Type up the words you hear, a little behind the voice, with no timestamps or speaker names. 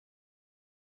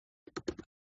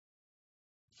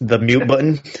The mute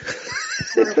button.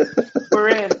 We're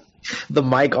in. The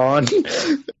mic on.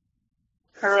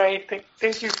 All right.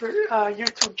 Thank you for you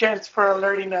two gents for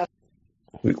alerting us.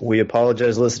 We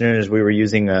apologize, listeners. We were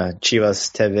using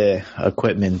Chivas TV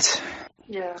equipment.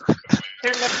 Yeah.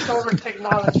 They're leftover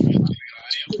technology.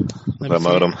 The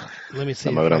modem. Let me see.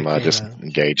 The modem just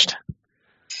engaged.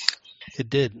 It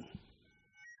did.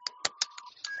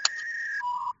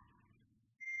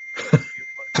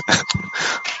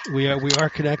 We are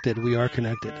connected. We are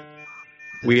connected.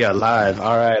 We are live.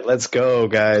 All right, let's go,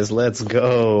 guys. Let's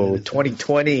go.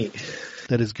 2020.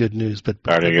 That is good news. But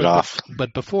starting it off.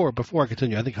 But before I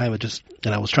continue, I think Jaime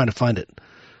and I was trying to find it.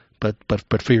 But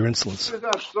for your insolence.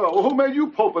 That's so. Who made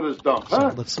you pope of this dump,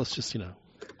 huh? So let's just there's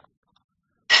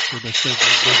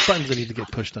buttons that need to get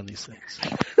pushed on these things.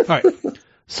 All right.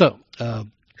 So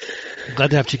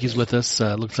glad to have Chiquis with us.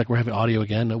 Looks like we're having audio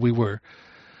again.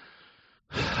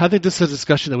 I think this is a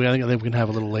discussion that I think we can have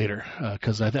a little later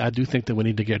because I do think that we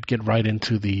need to get right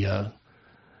into the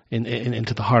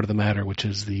into the heart of the matter, which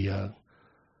is the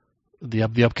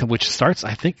upcoming, which starts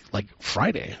I think like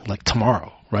Friday, like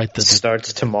tomorrow, right?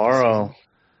 Starts tomorrow.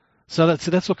 So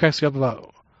that's what cracks me up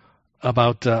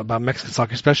about Mexican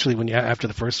soccer, especially when after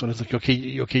the first one, it's like okay,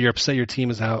 you're upset your team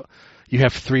is out. You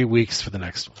have 3 weeks for the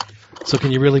next one. So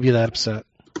can you really be that upset?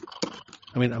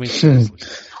 I mean seriously.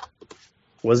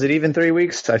 Was it even 3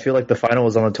 weeks? I feel like the final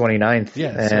was on the 29th.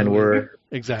 Yeah, and we're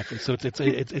exactly. So it's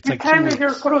you like kind of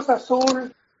hear Cruz Azul,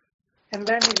 and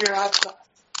then you hear Atlas.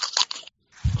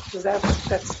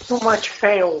 That's too much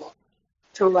fail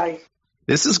to like.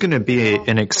 This is going to be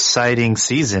an exciting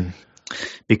season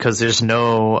because there's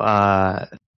no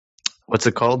what's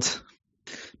it called?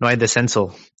 No hay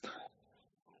descenso.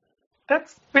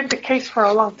 That's been the case for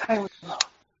a long time.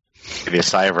 Give you a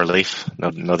sigh of relief.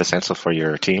 No descenso for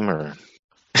your team, or.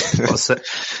 I'll say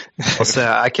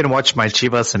I can watch my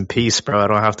Chivas in peace, bro. I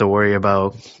don't have to worry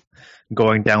about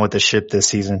going down with the ship this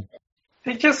season.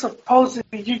 You just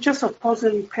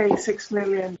supposedly pay $6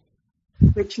 million,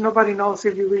 which nobody knows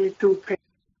if you really do pay.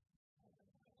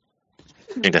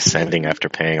 You're descending after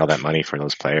paying all that money for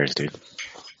those players, dude.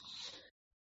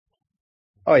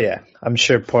 Oh yeah, I'm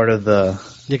sure part of the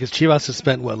because Chivas has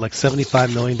spent like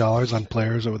 $75 million on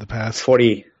players over the past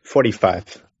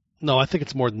 45. No, I think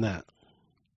it's more than that.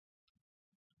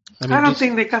 I don't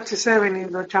think they got to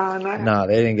 70, though, John. No,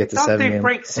 they didn't get to 70.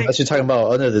 Unless you're talking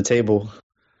about under the table.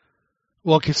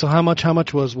 Well, okay, so how much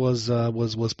was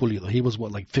Pulido? He was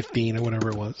what, like 15 or whatever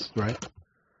it was, right?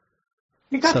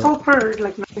 He got told for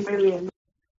like 9 million.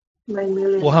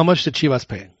 Well, how much did Chivas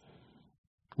pay?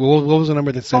 What was the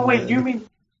number that said? Oh wait, you mean?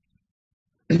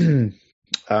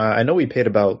 I know we paid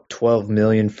about 12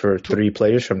 million for 3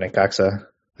 players from Necaxa.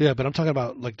 Yeah, but I'm talking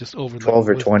about like just over 12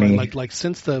 or 20. Like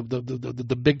since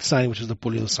the big signing, which is the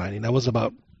Pulido signing, that was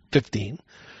about 15,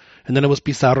 and then it was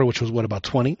Pizarro, which was what, about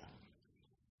 20.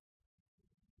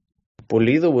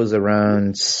 Pulido was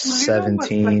around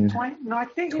 17, was like 20. No, I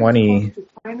think 20. It was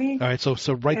 20. All right, so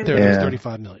right there, there's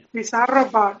 35 million. Pizarro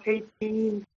about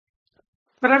 18.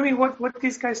 But I mean, what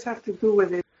these guys have to do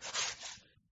with it?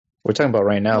 We're talking about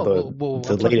right now, the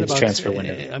latest transfer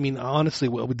window. I mean, honestly,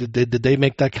 did they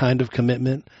make that kind of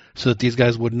commitment so that these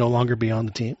guys would no longer be on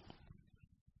the team?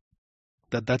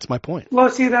 That's my point. Well,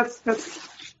 see, that's.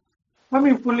 I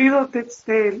mean, Pulido did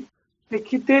stay. Like,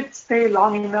 he did stay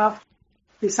long enough.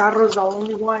 Pizarro's the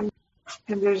only one,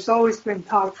 and there's always been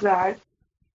talk that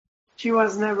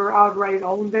Chivas never outright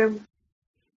owned them,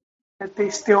 that they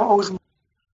still owed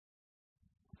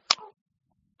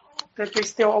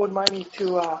money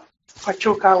to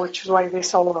Pachuca, which is why they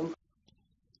sold them.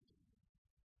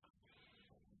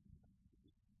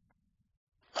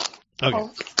 Okay,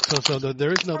 so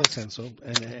there is no descenso,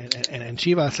 and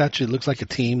Chivas actually looks like a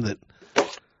team that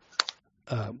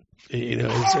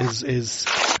is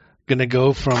going to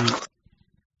go from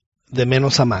de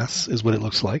menos a más, is what it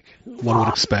looks like. One would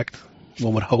expect,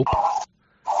 one would hope.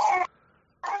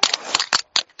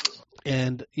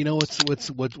 And you know what is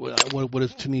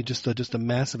to me just a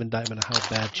massive indictment of how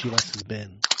bad Chivas has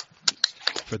been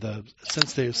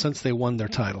since they won their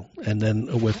title, and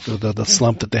then with the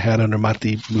slump that they had under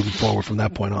Mati moving forward from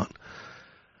that point on.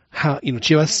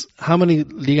 Chivas, how many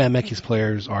Liga MX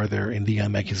players are there in Liga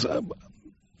MX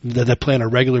that play on a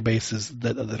regular basis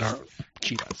that are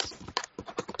Chivas?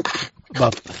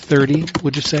 About 30,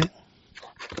 would you say?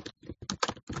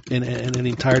 In the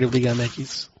entirety of Liga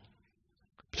MX?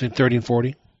 Between 30 and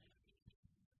 40?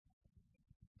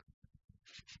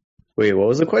 Wait, what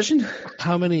was the question?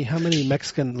 How many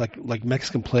Mexican like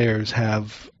Mexican players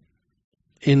have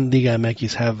in Liga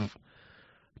MX have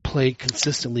played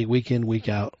consistently week in, week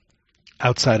out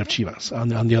outside of Chivas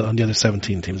on the other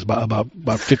 17 teams?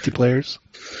 About 50 players.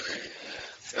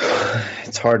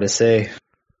 It's hard to say.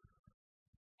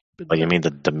 Well, you mean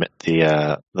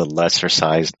the lesser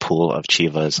sized pool of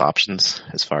Chivas options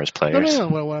as far as players? No.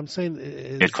 What I'm saying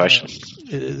is Good question.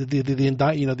 The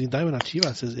indictment on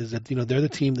Chivas is that they're the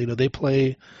team. They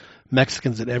play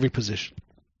Mexicans at every position.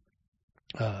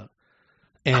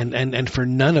 And for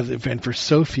none of them, and for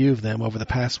so few of them over the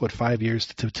past 5 years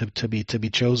to be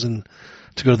chosen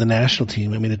to go to the national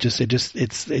team. I mean, it just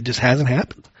hasn't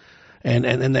happened.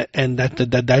 And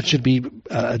that should be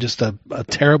just a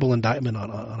terrible indictment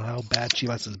on how bad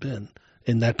Chivas has been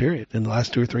in that period in the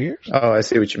last 2 or 3 years. Oh, I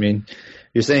see what you mean.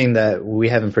 You're saying that we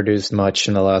haven't produced much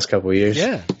in the last couple of years.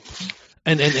 Yeah.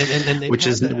 And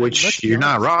which you're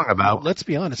not wrong about. Let's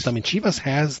be honest. I mean, Chivas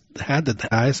has had the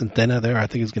highest antenna there. I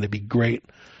think is going to be great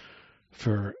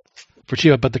for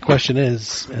Chivas. But the question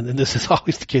is, and this is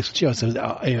always the case with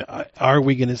Chivas, are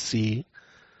we going to see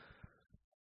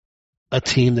a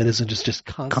team that isn't just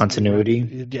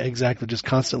continuity? Yeah, exactly. Just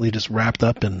constantly just wrapped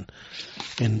up in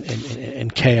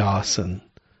chaos and.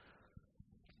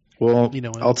 Well,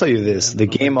 I'll tell you this: the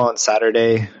game on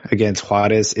Saturday against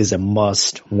Juarez is a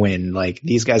must-win. Like,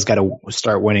 these guys got to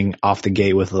start winning off the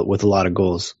gate with a lot of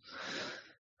goals,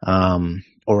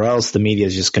 or else the media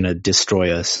is just going to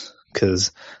destroy us.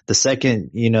 Because the second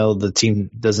the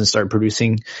team doesn't start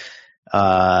producing,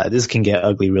 this can get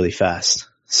ugly really fast.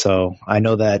 So I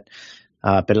know that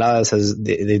Peláez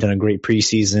they've done a great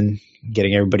preseason,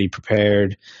 getting everybody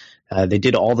prepared. They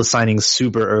did all the signings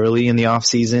super early in the off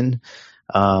season.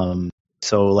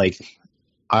 So like,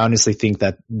 I honestly think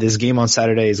that this game on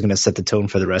Saturday is going to set the tone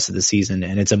for the rest of the season,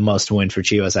 and it's a must win for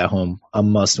Chivas at home. A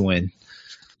must win.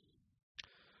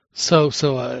 So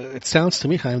it sounds to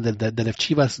me, Chaim, that if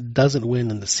Chivas doesn't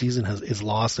win and the season is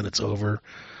lost and it's over,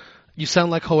 you sound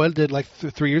like Joel did like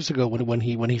 3 years ago when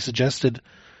he suggested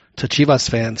to Chivas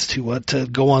fans to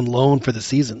go on loan for the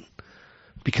season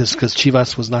because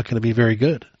Chivas was not going to be very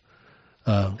good.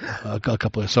 A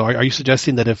couple of, so are you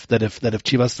suggesting that if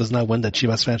Chivas does not win, that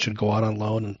Chivas fans should go out on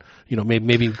loan and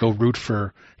maybe go root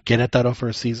for Querétaro for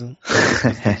a season?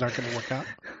 Things aren't going to work out.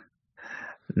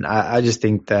 I just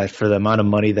think that for the amount of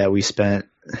money that we spent,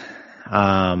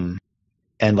 and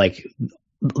like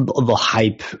the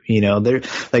hype,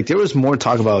 there was more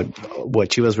talk about what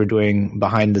Chivas were doing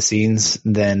behind the scenes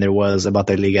than there was about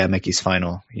the Liga MX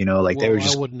final. They were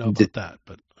just. I wouldn't know about that,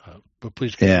 but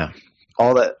please. Yeah,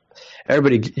 all that.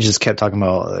 Everybody just kept talking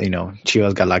about,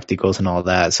 Chivas Galácticos and all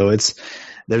that. So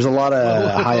there's a lot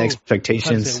of high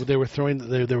expectations. They were throwing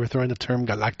the term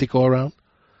Galáctico around.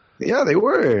 Yeah, they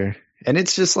were. And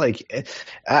it's just like,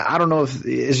 I don't know if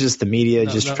it's just the media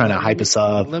trying to hype us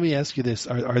up. Let me ask you this.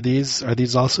 Are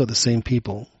these also the same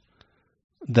people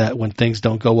that when things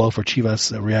don't go well for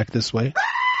Chivas react this way?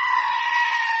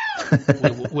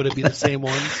 Would it be the same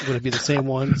ones? Would it be the same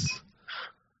ones?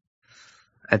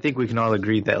 I think we can all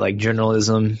agree that like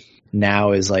journalism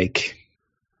now is like,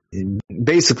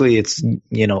 basically it's,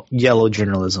 yellow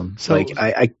journalism. So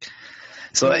they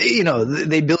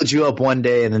build you up one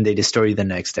day and then they destroy you the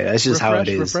next day. That's just how it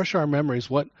is. Refresh our memories.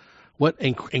 What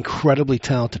incredibly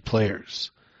talented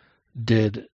players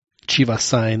did Chivas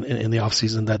sign in the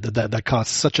offseason that caused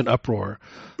such an uproar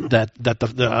that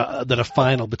a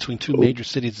final between two major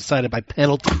cities decided by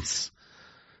penalties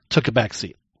took a back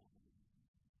seat?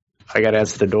 I got to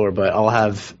answer the door, but I'll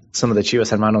have some of the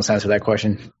Chivas hermanos answer that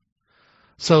question.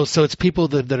 So it's people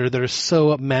that are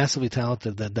so massively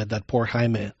talented that poor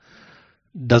Jaime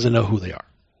doesn't know who they are,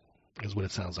 is what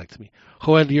it sounds like to me.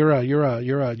 Joel, you're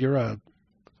a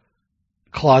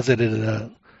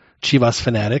closeted Chivas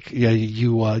fanatic. Yeah,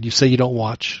 you say you don't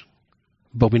watch,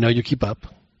 but we know you keep up.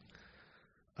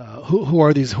 Who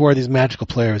are these magical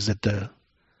players that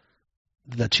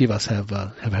Chivas have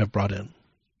brought in?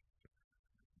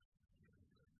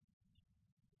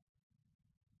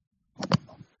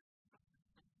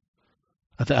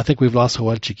 I think we've lost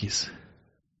Joel, Chiquis.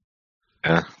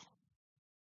 Yeah.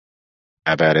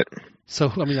 How about it?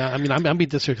 So I'm being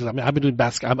this here because I've been doing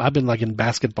I've been like in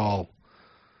basketball,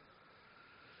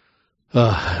 in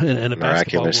a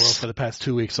basketball world for the past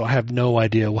 2 weeks. So I have no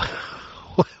idea who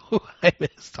I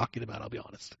is talking about. I'll be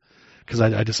honest, because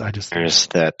I just there's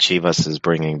that Chivas is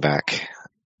bringing back,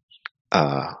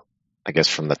 I guess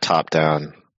from the top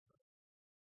down,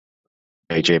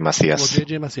 AJ Macias. Well,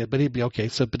 AJ Macias, but he'd be okay.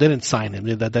 So, but they didn't sign him.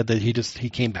 That he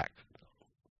came back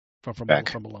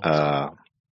from a loan.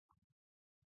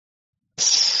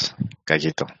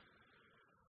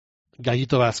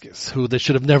 Gallito Vasquez, who they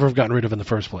should have never have gotten rid of in the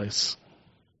first place,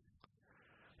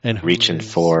 and reaching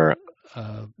for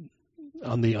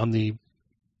on the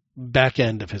back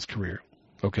end of his career.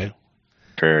 Okay.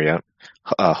 Career, yeah.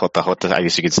 Jota, I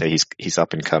guess you could say he's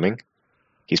up and coming.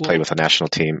 He's played with the national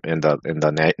team in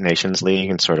the Nations League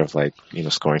and sort of like,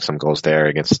 scoring some goals there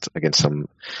against some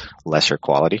lesser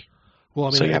quality.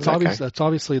 Well, I mean, it's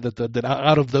obviously that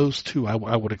out of those two, I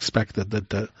would expect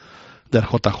that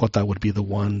Jota would be the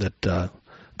one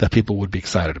that people would be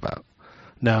excited about.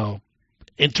 Now,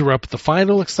 interrupt the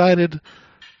final excited.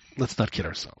 Let's not kid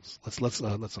ourselves. Let's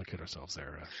not kid ourselves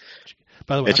there.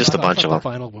 By the way, it's just a bunch of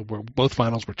them. Both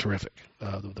finals were terrific.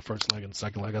 The first leg and the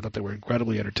second leg, I thought they were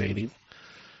incredibly entertaining.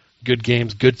 Good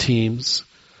games, good teams.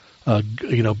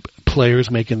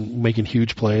 Players making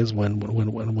huge plays when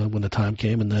the time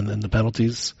came, and then in the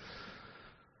penalties.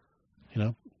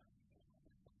 But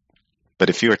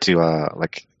if you were to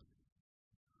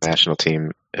national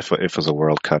team, if it was a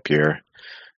World Cup year,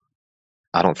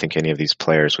 I don't think any of these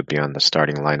players would be on the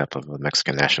starting lineup of the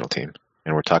Mexican national team.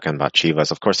 And we're talking about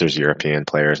Chivas. Of course, there's European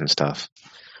players and stuff,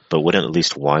 but wouldn't at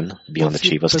least one be on the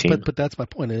Chivas team? But that's my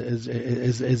point. Is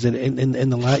in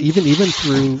the even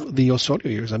through the Osorio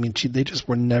years? I mean, they just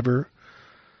were never.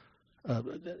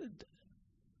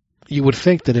 You would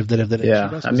think that if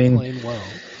Chivas was playing well,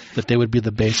 that they would be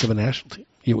the base of a national team.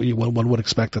 One would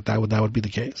expect that would be the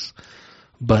case.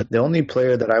 But the only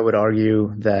player that I would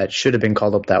argue that should have been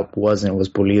called up that wasn't was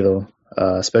Pulido,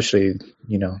 especially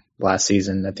last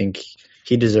season. I think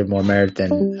he deserved more merit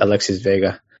than Alexis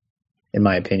Vega, in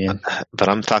my opinion. But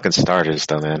I'm talking starters,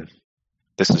 though, man.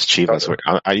 This is Chivas.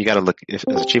 You got to look. As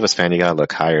a Chivas fan, you got to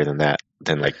look higher than that,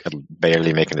 than like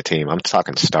barely making the team. I'm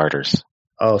talking starters.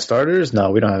 Oh, starters?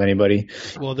 No, we don't have anybody.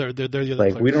 Well, they're the other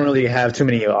players. We don't really have too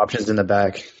many options in the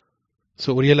back.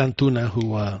 So Uriel Antuna,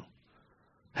 who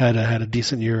had a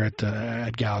decent year at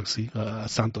Galaxy, a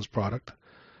Santos product,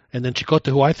 and then Chicote,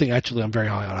 who I think actually I'm very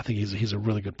high on. I think he's a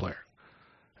really good player,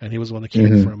 and he was one that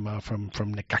came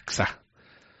from Necaxa,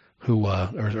 who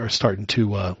are starting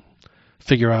to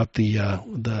figure out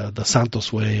the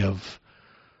Santos way of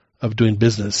doing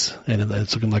business, and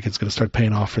it's looking like it's going to start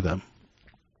paying off for them.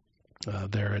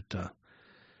 There at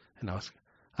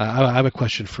I have a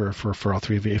question for all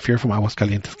three of you. If you're from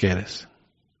Aguascalientes, ¿qué eres?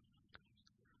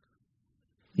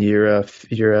 You're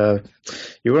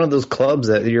one of those clubs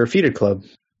that you're a feeder club.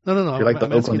 No. You're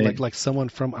I'm asking like someone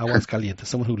from Aguascalientes,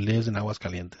 someone who lives in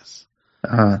Aguascalientes.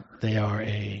 They are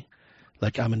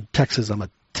I'm in Texas. I'm a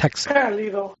Texan.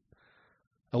 Cálido.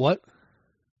 A what?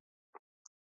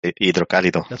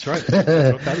 Hidrocálido. That's right.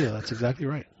 Hidrocálido. That's exactly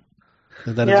right.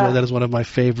 That is one of my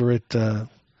favorite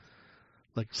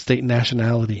state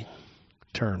nationality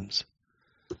terms.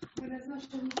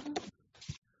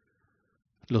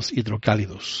 Los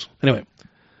hidrocálidos. Anyway,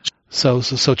 so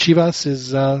Chivas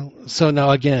is so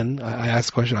now again. I asked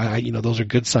the question. Those are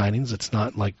good signings. It's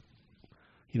not like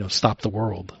stop the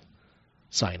world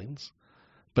signings,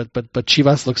 but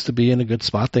Chivas looks to be in a good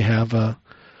spot. They have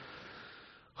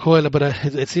Joel, but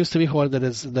it seems to me, Joel,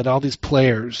 that all these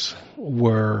players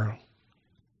were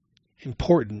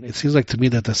important. It seems like to me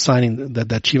that the signing that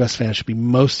Chivas fans should be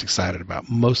most excited about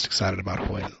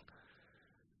Joel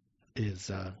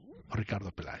is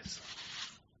Ricardo Peláez.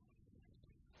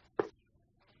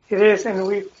 It is, and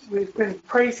we've been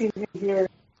praising him here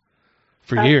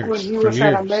for years. When he was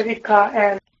at America,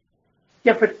 and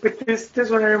but this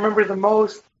one I remember the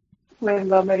most when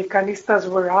the Americanistas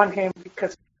were on him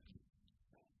because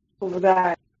of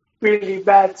that really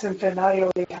bad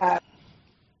Centenario they had.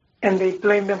 And they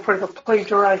blamed him for the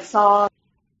plagiarized song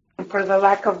and for the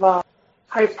lack of a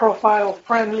high-profile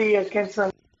friendly against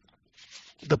them.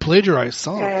 The plagiarized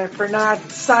song. And for not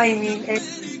signing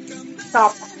any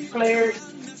top players.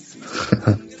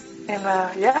 And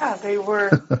they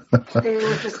were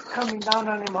just coming down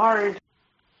on him hard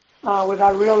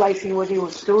without realizing what he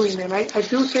was doing. And I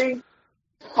do think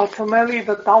ultimately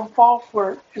the downfall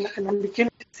and I'm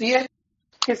beginning to see it,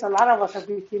 because a lot of us are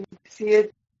beginning to see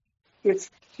it. It's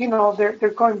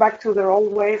they're going back to their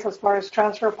old ways as far as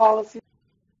transfer policy,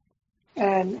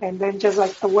 and then just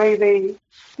like the way they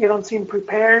don't seem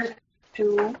prepared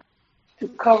to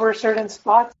cover certain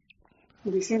spots.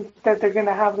 They seem that they're going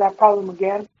to have that problem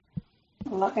again,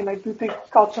 and I do think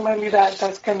ultimately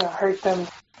that's going to hurt them.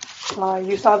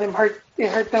 You saw them it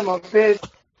hurt them a bit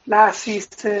last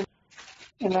season,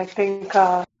 and I think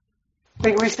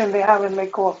reason they haven't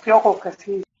let go of Piojo because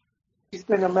he's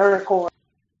been a miracle.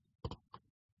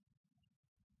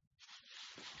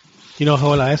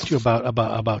 Joel, I asked you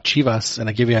about Chivas, and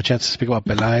I gave you a chance to speak about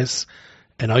Peláez,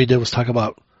 and all you did was talk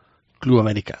about Club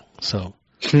America. So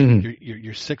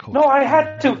you're sick. Joel. No, I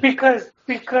had to because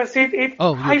it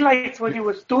highlights what he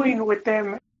was doing with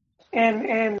them,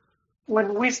 and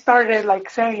when we started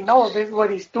saying, no, this what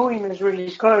he's doing is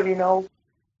really good,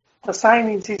 the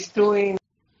signings he's doing,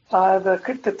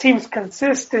 the team's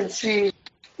consistency,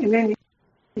 and then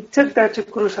he took that to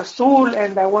Cruz Azul,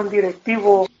 and that one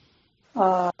directivo,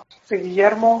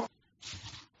 Guillermo,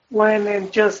 went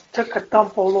and just took a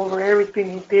dump all over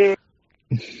everything he did.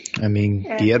 I mean,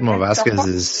 Guillermo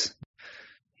Vasquez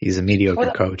he's a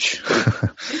mediocre coach.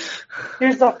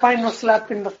 Here's the final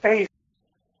slap in the face.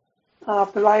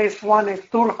 Peláez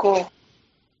wanted Turco,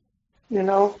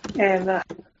 and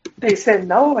they said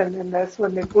no, and then that's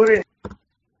when they put it.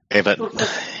 Hey, but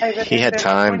he had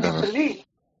time though.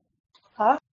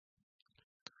 Huh?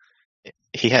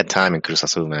 He had time in Cruz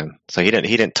Azul, man. So he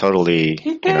didn't totally,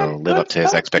 live up to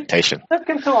his expectation. They took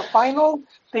him to a final.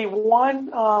 They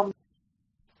won.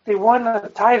 They won a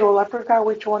title. I forgot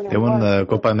which one. They won the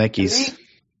Copa MX.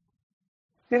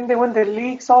 Didn't they win the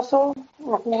leagues also?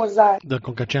 Or who was that? The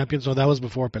Conca Champions. No, that was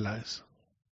before Peláez.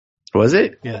 Was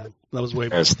it? Yeah, that was way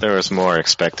before. There was more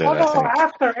expected, I think.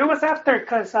 After. It was after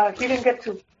because he didn't get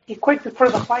to. He quit before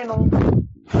the final.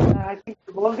 I think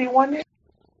Boldi won it.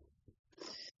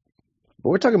 But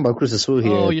we're talking about Cruz Azul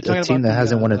here, you're a talking team about that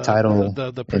hasn't won a title.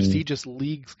 The prestigious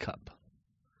Leagues Cup.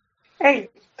 Hey,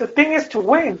 the thing is to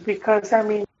win because, I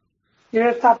mean, you're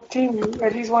a top team. You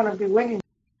at least want to be winning.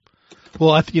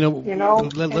 Well, you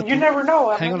never know.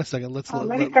 Hang on a second.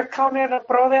 America counted a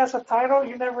Prode as a title.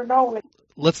 You never know.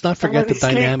 Let's not forget the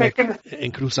dynamic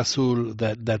in Cruz Azul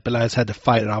that Peláez had to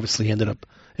fight, and obviously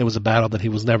it was a battle that he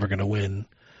was never going to win.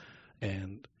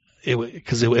 And it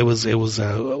was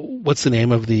what's the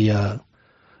name of the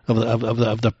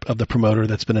promoter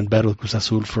that's been in bed with Cruz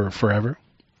Azul for forever?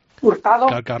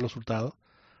 Hurtado. Carlos Hurtado.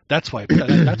 That's why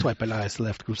Peláez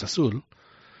left Cruz Azul,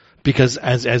 because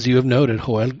as you have noted,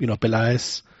 Joel,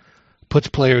 Peláez puts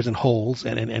players in holes,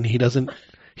 and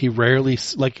he rarely,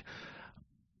 like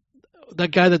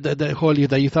that guy that Joel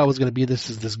that you thought was going to be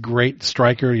this great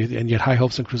striker, and you had high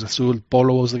hopes in Cruz Azul.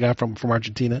 Polo was the guy from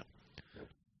Argentina.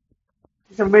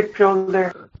 He's a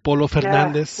midfielder. Polo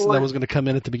Fernandez that was going to come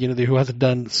in at the beginning of the year, who hasn't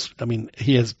done. I mean,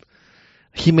 he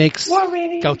makes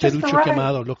Cauterucho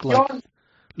Quemado look like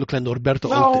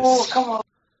Norberto Otis. No, come on.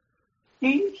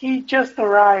 He just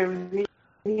arrived.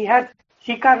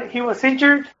 He was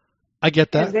injured. I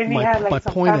get that. And then he had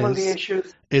some family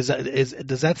issues.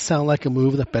 Does that sound like a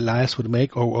move that Peláez would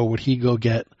make, or would he go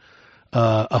get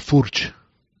a Furch?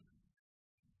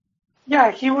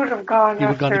 Yeah, he would have gone. He would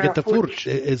have gone to get the Furch.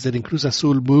 Is it in Cruz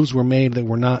Azul moves were made that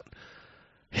were not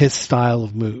his style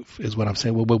of move? Is what I'm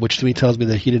saying. Which to me tells me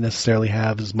that he didn't necessarily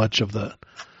have as much of the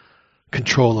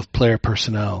control of player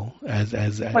personnel as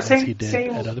he did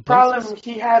at other places. Problem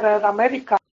he had at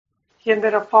America. He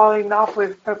ended up falling off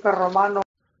with Pepe Romano.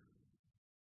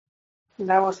 And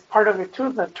that was part of it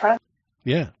too, the trend.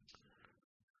 Yeah,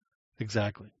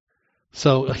 exactly.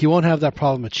 So he won't have that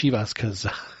problem at Chivas because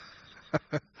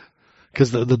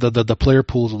the player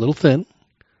pool is a little thin.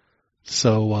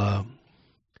 So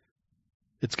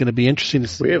it's going to be interesting to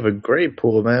see. We have a great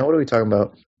pool, man. What are we talking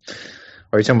about?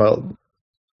 Are you talking about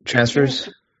transfers?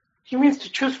 He means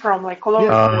to choose from, like all over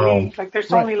the league. Like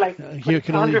there's only like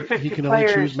 150 he can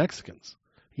players. only choose Mexicans.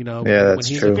 Yeah, that's when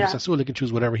he's true. in Cruz Azul, he can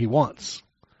choose whatever he wants.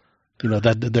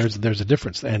 That there's a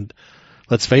difference, and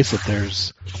let's face it,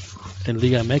 there's in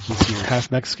Liga MX you're half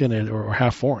Mexican or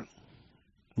half foreign.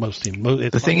 Most teams.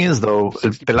 The thing is, though,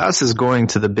 Peláez is going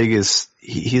to the biggest.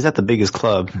 He's at the biggest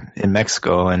club in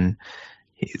Mexico, and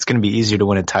it's going to be easier to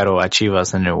win a title at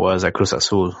Chivas than it was at Cruz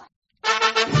Azul.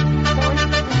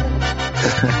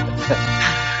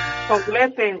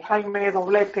 Doblete, Jaime,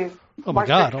 doblete. Oh my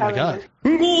God!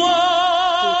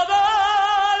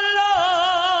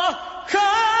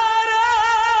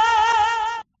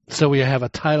 So we have a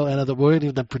title and we're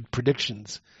waiting the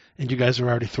predictions, and you guys are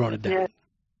already throwing it down. Yeah.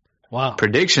 Wow.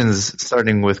 Predictions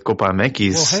starting with Copa MX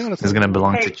is going to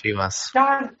belong to Chivas.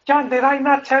 John, did I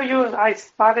not tell you I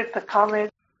spotted the comment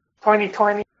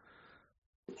 2020?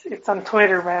 It's on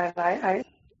Twitter, man. I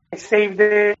saved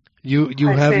it. You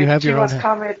have your own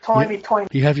comment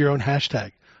 2020. You have your own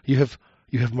hashtag. You have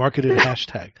marketed a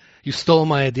hashtag. You stole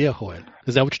my idea, Joel.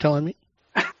 Is that what you're telling me?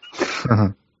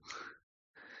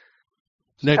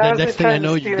 Next thing I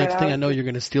know, you're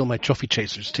going to steal my trophy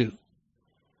chasers too.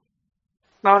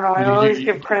 No, I always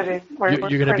give credit. You're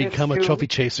going to become a trophy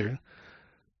chaser,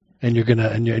 and you're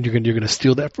gonna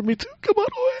steal that from me too. Come on,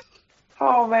 Joel.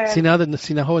 Oh man. See now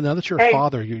that you're a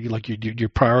father, your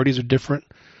priorities are different.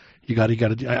 You got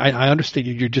to. I understand.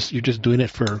 You're just doing it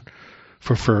for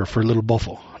little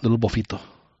Bofito.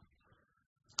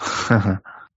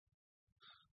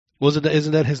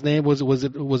 Isn't that his name? Was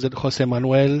it Jose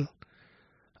Manuel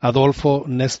Adolfo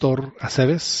Nestor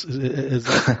Aceves. Is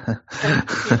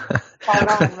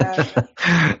Spot on, man.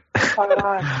 Spot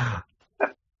on.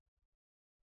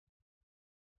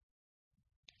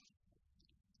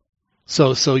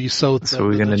 So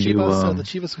we're gonna do the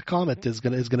Chivas Comet is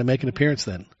gonna make an appearance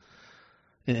then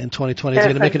in 2020. Is he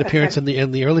gonna make an appearance in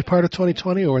the early part of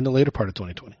 2020 or in the later part of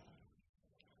 2020,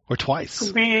 or twice?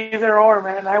 Could be either or,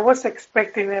 man. I was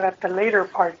expecting it at the later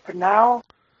part, but now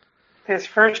this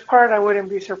first part, I wouldn't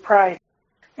be surprised.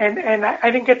 And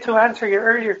I didn't get to answer your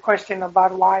earlier question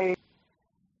about why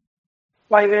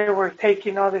they were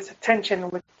taking all this attention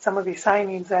with some of these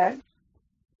signings that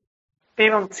they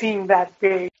don't seem that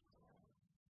big.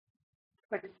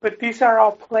 But these are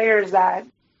all players that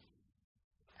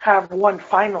have won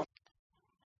finals.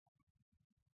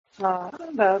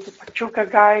 The Pachuca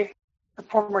guy, the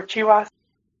former Chivas,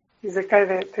 he's the guy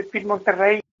that beat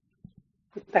Monterrey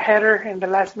with the header in the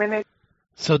last minute.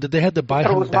 So did they have to buy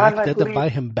him back? They had to buy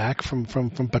him back from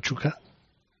Pachuca?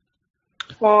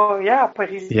 Well, yeah, but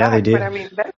he's back. They did. But I mean,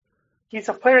 he's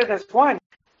a player that's won.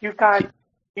 You've got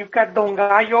Don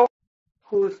Gallo,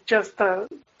 who's just a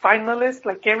finalist,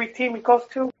 like every team he goes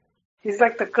to. He's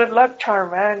like the good luck charm,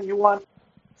 man. You want,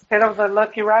 instead of the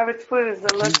lucky rabbit's foot, is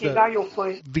the lucky gallo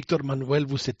foot. Victor Manuel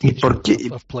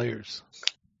Vucetich of players.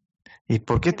 ¿Y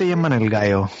por qué te llaman el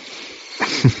gallo?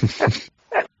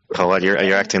 Oh,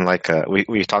 you're acting like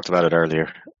we talked about it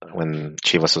earlier when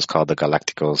Chivas was called the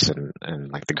Galacticos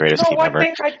and like the greatest team ever.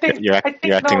 You're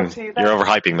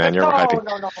overhyping, man. You're overhyping.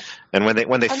 No. And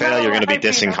when they fail, you're going to be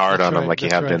dissing hard on them like you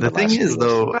have been. The thing is,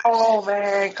 though. No,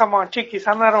 man, come on, Chiquis.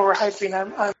 I'm not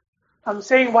overhyping. I'm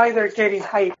saying why they're getting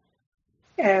hyped.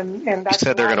 And that's you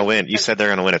said they're going to win. You said they're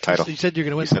going to win a title. You said you're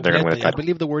going to win. You said they're going to win a title. I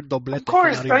believe the word doblete. Of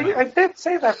course, I did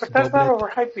say that, but that's not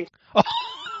overhyping. Oh.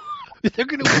 They're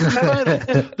going to win 2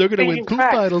 titles. They're going to win 2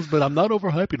 titles, but I'm not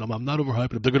overhyping them. I'm not overhyping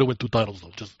them. They're going to win 2 titles, though.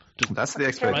 Just that's the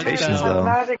expectations, though.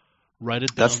 Write it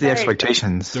down. That's the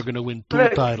expectations. They're going to win 2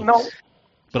 titles. No,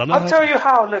 but I'm not. I'll tell you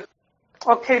how. Look,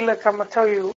 I'm going to tell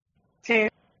you. See,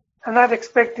 I'm not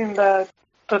expecting the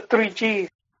 3 Gs.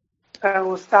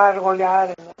 Gustar,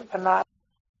 golear, and not.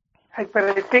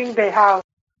 But I think they have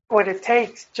what it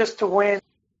takes just to win.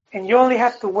 And you only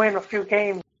have to win a few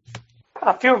games,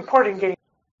 a few important games,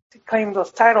 to claim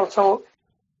those titles. So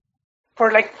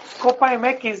for like Copa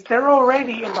MX, they're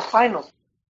already in the finals.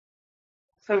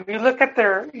 So if you look at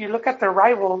their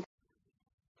rivals,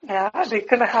 they're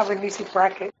gonna have an easy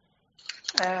bracket,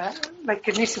 like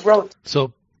an easy road.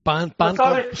 So not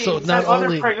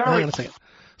only hang on a second.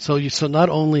 So not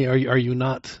only are you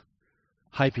not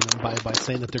hyping them by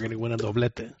saying that they're going to win a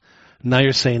doblete, now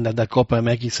you're saying that Copa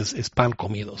MX is pan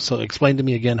comido. So explain to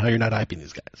me again how you're not hyping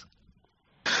these guys.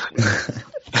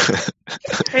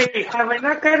 Hey, have I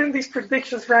not gotten these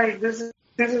predictions right? This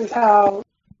is how.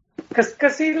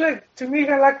 Because see, look, to me,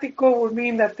 Galactico would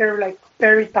mean that they're like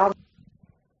very dominant.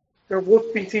 They're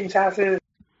whooping teams' asses. You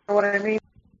know what I mean?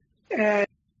 And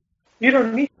you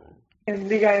don't need in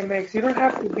Liga MX. You don't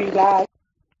have to be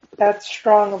that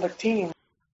strong of a team,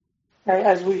 right,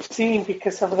 as we've seen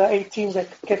because of the 8 teams that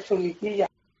get to Liguilla.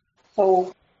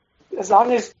 So as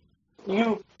long as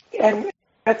you and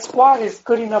that squad is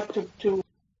good enough to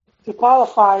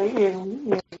qualify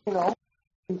in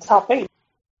top 8.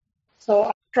 So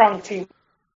a strong team,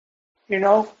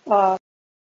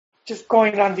 just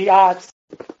going on the odds.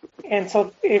 And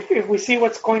so if we see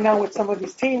what's going on with some of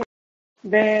these teams,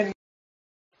 then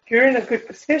you're in a good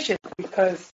position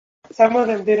because some of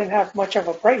them didn't have much of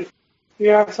a break. You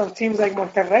have some teams like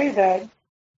Monterrey that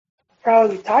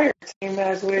probably tired, same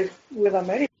as with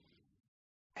America.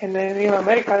 And then,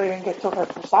 America didn't get to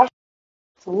reforzar.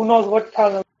 So who knows what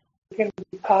problem can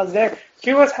be caused there.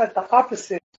 Chivas had the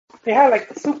opposite. They had like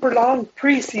a super long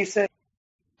preseason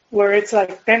where it's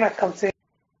like Tena comes in.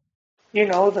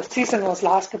 The season was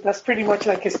lost, but that's pretty much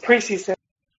like his preseason.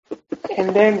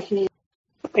 And then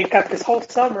they got this whole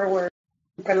summer where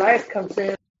Peláez comes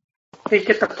in. They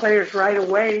get the players right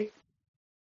away.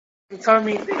 And so,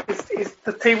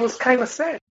 the table's kind of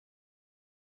set.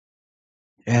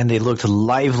 And they looked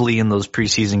lively in those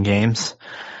preseason games.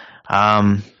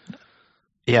 I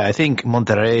think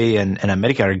Monterrey and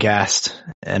America are gassed.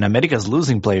 And America's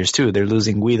losing players, too. They're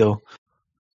losing Guido.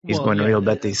 He's going to Real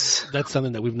Betis. That's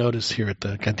something that we've noticed here at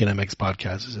the Cantina MX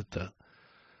podcast, is that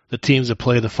the teams that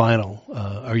play the final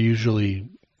are usually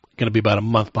going to be about a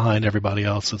month behind everybody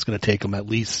else. So it's going to take them at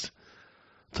least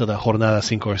to the Jornada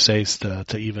 5 or 6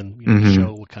 to even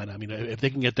show what kind of... if they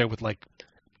can get there with like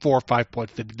 4 or 5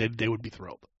 points, they would be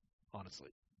thrilled, honestly.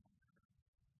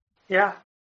 Yeah.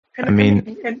 I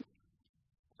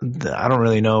don't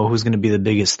really know who's going to be the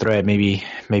biggest threat. Maybe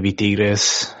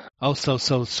Tigres. Oh,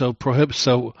 so prohibit.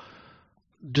 So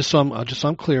just so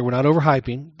I'm clear, we're not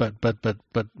overhyping, but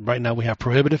right now we have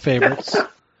prohibitive favorites,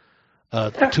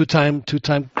 two-time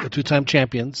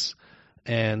champions,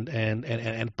 and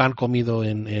pan comido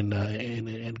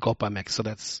in Copa Mex. So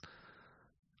that's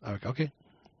okay.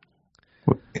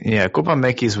 Yeah, Copa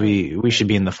Mex, we should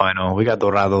be in the final. We got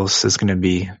Dorados. It's going to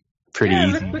be pretty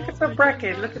easy. Look at the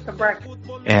bracket.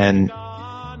 And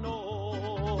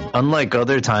unlike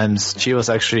other times,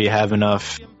 Chivas actually have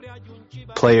enough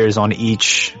players on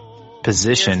each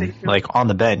position, like on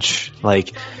the bench.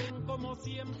 Like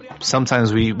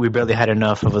sometimes we barely had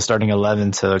enough of a starting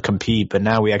 11 to compete, but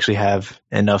now we actually have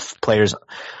enough players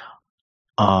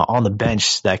on the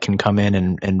bench that can come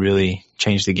in and really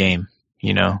change the game,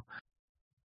 you know?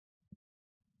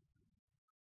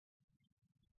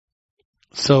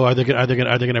 So are they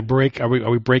going to break? Are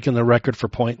we breaking the record for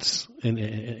points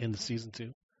in the season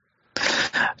 2?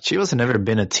 Chivas have never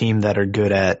been a team that are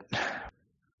good at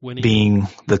winning, being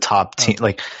the top team.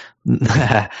 Like,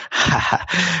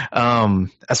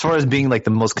 as far as being like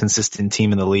the most consistent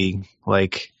team in the league,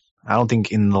 like I don't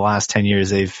think in the last 10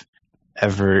 years they've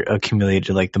ever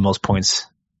accumulated like the most points.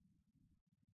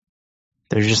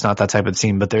 They're just not that type of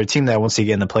team, but they're a team that once they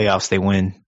get in the playoffs, they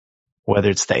win.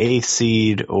 Whether it's the 8th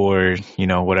seed or, you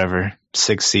know, whatever,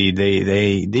 6th seed,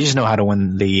 they just know how to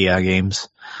win the games.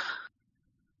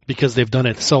 Because they've done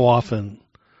it so often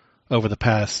over the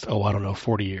past,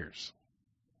 40 years.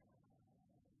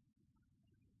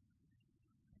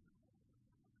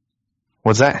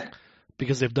 What's that?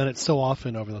 Because they've done it so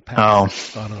often over the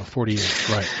past, 40 years.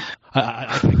 Right.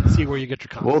 I can see where you get your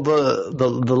comment. Well,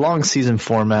 the long season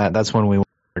format, that's when we won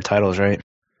our titles, right?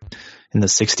 In the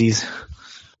 60s.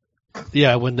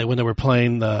 Yeah, when they were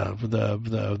playing the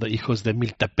Hijos de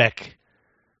Miltepec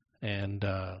and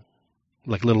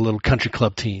like little country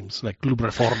club teams like Club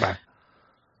Reforma.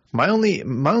 My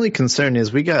only concern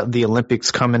is we got the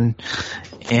Olympics coming,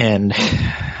 and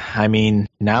I mean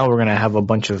now we're gonna have a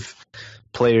bunch of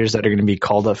players that are gonna be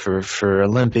called up for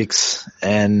Olympics,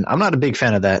 and I'm not a big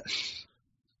fan of that.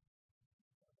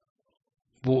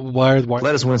 Why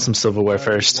Let us win some silverware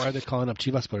first. Why are they calling up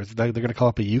Chivas players? They're going to call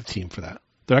up a youth team for that.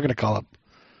 They're not going to call up.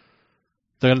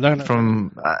 They're gonna,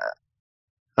 from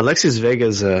Alexis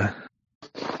Vega's.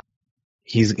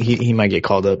 He might get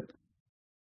called up.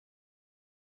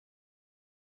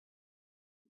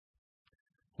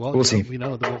 Well, we'll see.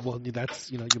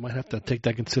 That's you might have to take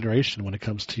that consideration when it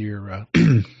comes to your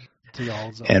to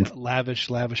y'all's lavish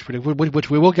prediction, which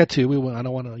we will get to. I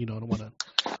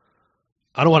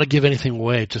don't want to give anything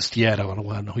away just yet. I want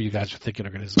to know who you guys are thinking are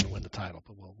going to win the title,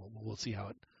 but we'll see how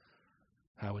it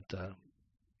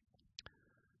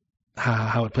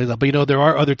plays out. But there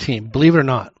are other teams, believe it or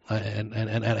not,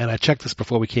 and I checked this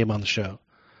before we came on the show.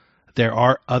 There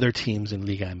are other teams in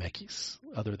Liga MX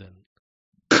other than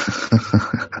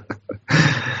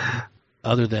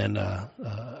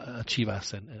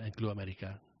Chivas and Club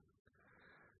America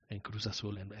and Cruz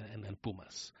Azul and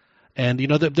Pumas. And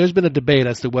there's been a debate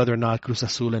as to whether or not Cruz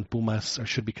Azul and Pumas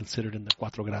should be considered in the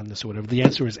Cuatro Grandes or whatever. The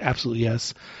answer is absolutely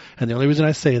yes. And the only reason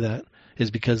I say that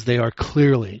is because they are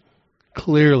clearly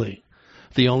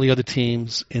the only other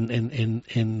teams in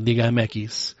Liga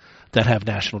MX that have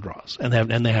national draws, and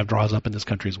they have draws up in this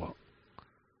country as well.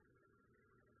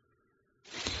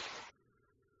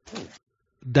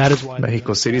 That is why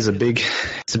Mexico City is a big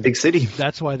city.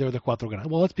 That's why they're the Cuatro Grandes.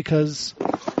 Well, it's because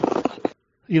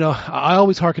I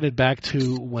always hearken it back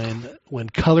to when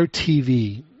color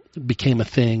TV became a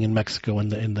thing in Mexico in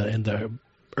the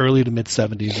early to mid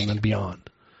 70s and then beyond.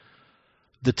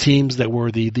 The teams that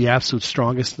were the absolute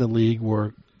strongest in the league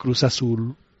were Cruz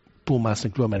Azul, Pumas,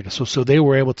 and Club America. So they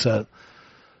were able to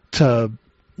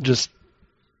just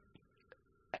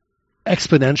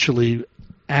exponentially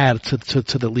add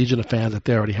to the legion of fans that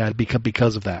they already had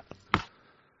because of that.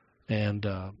 And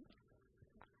of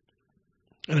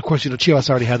course, Chivas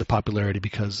already had the popularity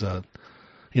because at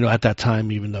that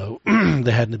time, even though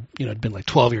they hadn't it'd been like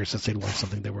 12 years since they'd won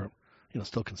something, they were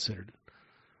still considered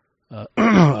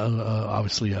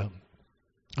obviously a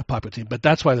popular team. But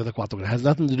that's why they're the Cuatro. It has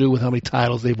nothing to do with how many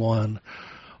titles they've won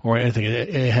or anything.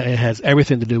 It has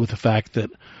everything to do with the fact that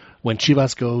when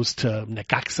Chivas goes to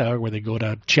Necaxa, or where they go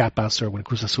to Chiapas, or when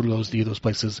Cruz Azul goes to those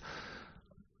places,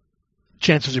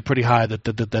 chances are pretty high that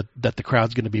the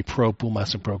crowd's going to be pro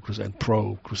Pumas and pro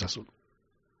Cruz Azul.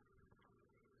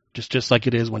 Just like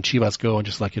it is when Chivas go, and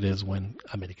just like it is when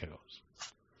America goes,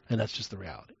 and that's just the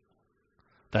reality.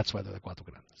 That's why they're the Cuatro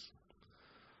Grandes.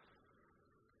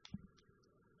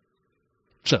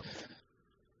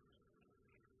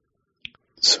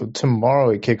 So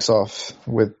tomorrow it kicks off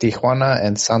with Tijuana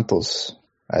and Santos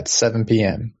at 7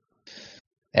 p.m.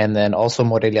 And then also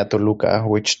Morelia Toluca,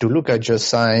 which Toluca just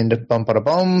signed, bum,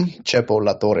 Chepo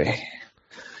La Torre.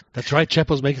 That's right.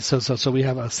 Chepo's making so we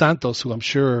have Santos, who I'm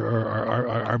sure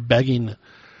are begging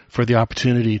for the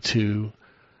opportunity to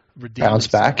redeem bounce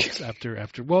back after.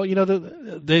 Well,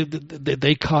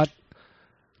 they caught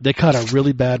a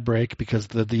really bad break because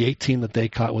the 8 team that they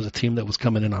caught was a team that was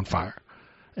coming in on fire,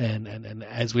 and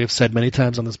as we have said many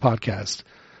times on this podcast,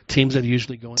 teams that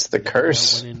usually go into the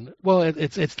curse. Well,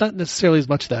 it's not necessarily as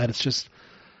much that, it's just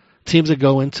teams that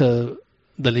go into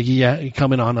the Liguilla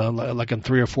coming on a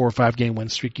 3 or 4 or 5 game win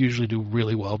streak usually do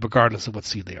really well, regardless of what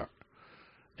seed they are,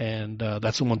 and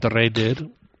that's what Monterrey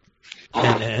did.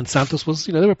 And Santos was,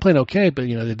 they were playing okay, but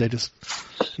they just,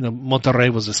 Monterrey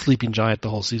was a sleeping giant the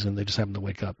whole season. They just happened to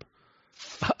wake up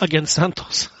against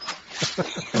Santos.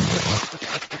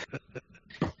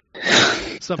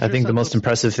 I think the most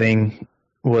impressive thing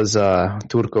was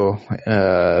Turco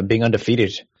being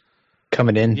undefeated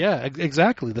coming in. Yeah,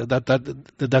 exactly.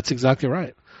 That's exactly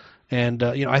right. And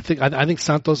I think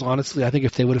Santos, honestly, I think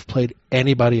if they would have played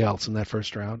anybody else in that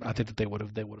first round, I think that they would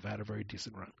have had a very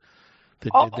decent run. They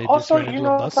also,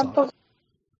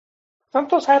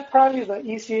 Santos had probably the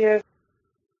easiest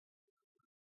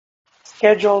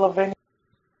schedule of any.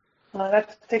 Not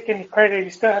to take any credit, you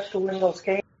still have to win those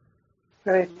games.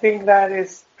 But I think that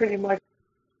is pretty much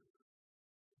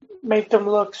make them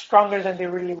look stronger than they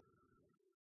really were.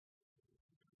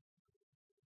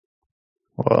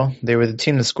 Well, they were the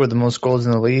team that scored the most goals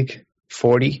in the league,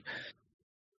 40.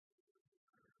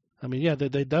 I mean, yeah,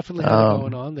 they definitely had it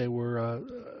going on. They were,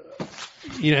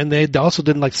 and they also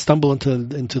didn't stumble into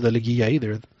the Liguilla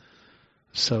either.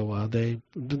 So they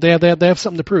have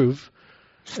something to prove,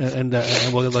 and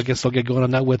well, I guess they'll get going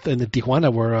on that in the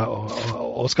Tijuana, where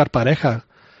Oscar Pareja,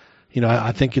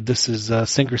 I think this is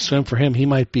sink or swim for him. He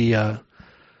might be a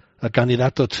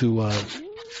candidato to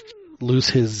lose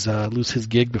his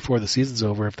gig before the season's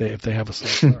over if they have a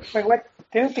slow start. Wait, what?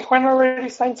 Didn't Tijuana already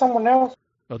sign someone else?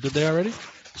 Oh, did they already?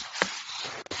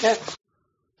 Yes.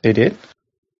 They did?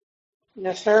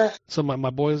 Yes, sir. So my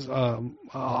boys,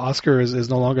 Oscar is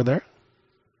no longer there?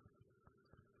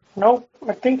 Nope.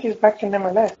 I think he's back in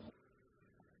MLS.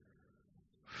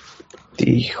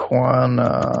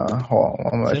 Tijuana. Hold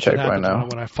on, I'm gonna check right now.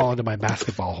 When I fall into my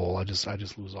basketball hole, I just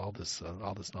lose all this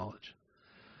knowledge.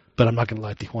 But I'm not gonna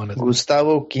lie, Tijuana.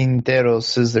 Gustavo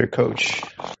Quinteros is their coach.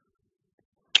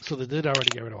 So they did already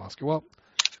get rid of Oscar. Well,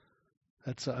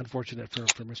 that's unfortunate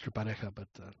for Mr. Pareja, but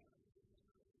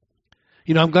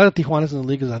I'm glad that Tijuana's in the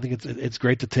league because I think it's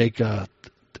great to take Liga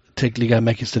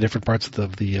MX to different parts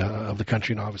of the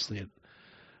country, and obviously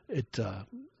it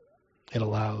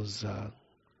allows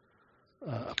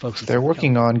folks. They're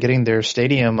working on getting their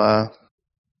stadium. I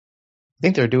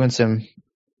think they're doing some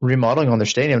remodeling on their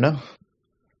stadium now.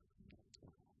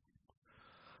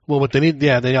 Well, what they need,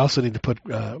 they also need to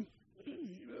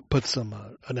put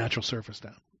some a natural surface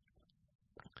down.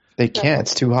 They can't.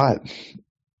 It's too hot.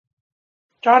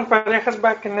 John Pareja's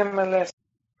back in MLS.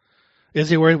 Is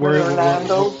he where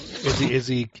Orlando? Is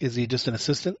he just an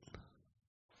assistant?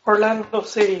 Orlando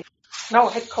City. No,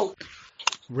 head coach.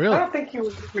 Really? I don't think he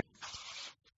was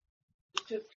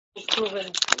just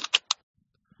proven.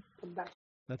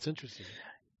 That's interesting.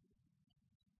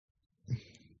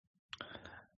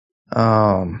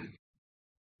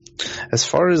 As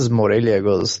far as Morelia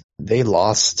goes, they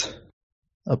lost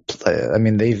a play. I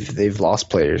mean, they've lost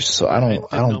players, so I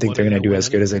don't think they're going to do as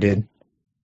good as they did.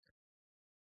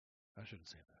 I shouldn't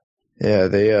say that. Yeah,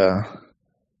 they.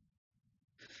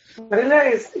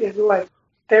 Morelia is like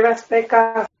TV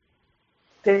Azteca.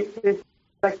 They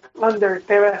like under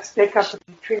TV Azteca to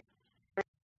treat a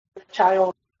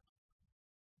child,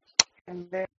 and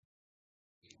then.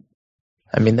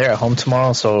 I mean, they're at home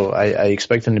tomorrow, so I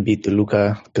expect them to beat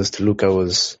Toluca because Toluca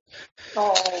was.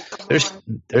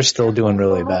 They're still doing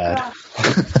really bad.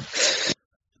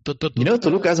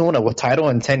 Toluca hasn't won a title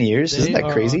in 10 years. Isn't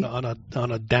that crazy? On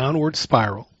a downward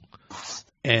spiral,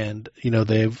 and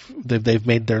they've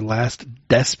made their last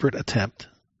desperate attempt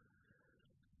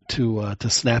to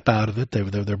snap out of it.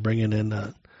 They're bringing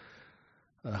in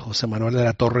Jose Manuel de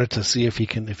la Torre to see if he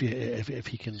can be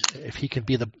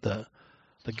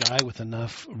the guy with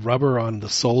enough rubber on the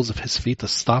soles of his feet to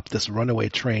stop this runaway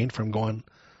train from going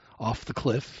off the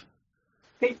cliff.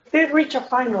 They did reach a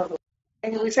final, though.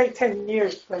 And we say 10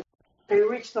 years, but they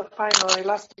reached the final. They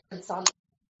lost to Santos.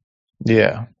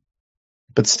 Yeah.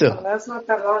 But still. So that's not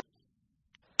that long.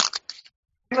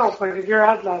 No, but if you're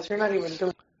Atlas, you're not even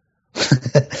doing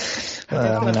it.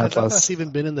 Atlas even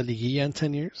been in the Liguilla in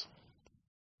 10 years?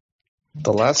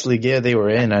 The last Liguilla they were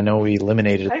in, I know we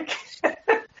eliminated.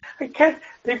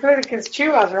 They played against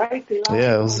Chivas, right?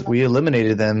 We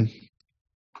eliminated them.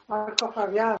 Marco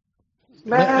Fabian.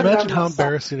 Imagine how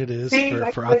embarrassing it is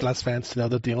for Atlas fans to know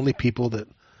that the only people that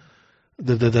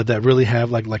really have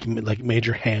like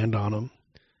major hand on them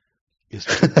is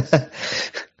Chivas.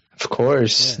 Of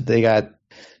course, they got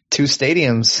 2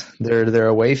 stadiums. They're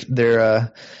away.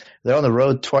 They're on the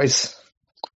road twice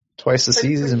a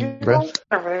season, bro.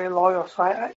 They're very loyal.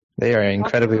 So they are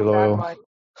incredibly loyal.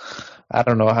 I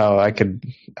don't know how I could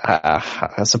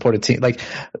support a team like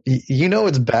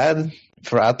it's bad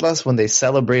for Atlas when they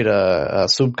celebrate a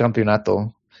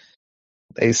subcampeonato.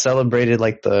 They celebrated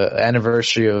like the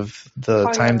anniversary of the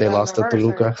time they lost to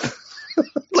Toluca.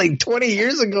 Like 20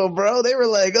 years ago, bro. They were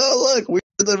like, "Oh, look, we're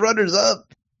the runners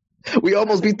up. We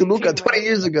almost beat Toluca 20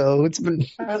 years ago." It's been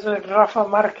Rafa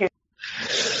Marquez.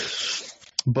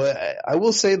 But I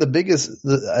will say I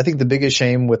think the biggest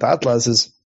shame with Atlas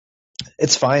is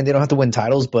it's fine. They don't have to win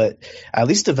titles, but at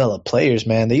least develop players,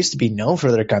 man. They used to be known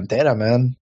for their cantera,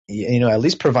 man. At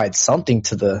least provide something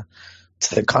to the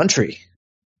country.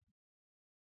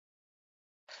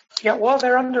 Yeah, well,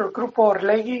 they're under Grupo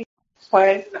Orlegui,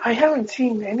 but I haven't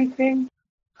seen anything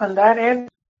on that end.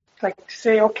 Like to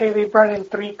say, okay, they brought in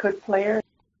 3 good players.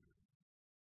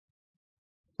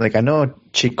 Like I know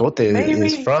Chicote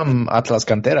is from Atlas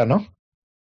Cantera, no?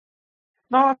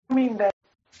 No, I mean that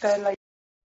like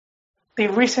they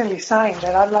recently signed,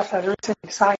 that Atlas has recently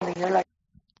signed, and you're like,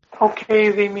 okay,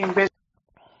 they mean business.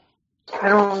 I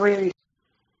don't really.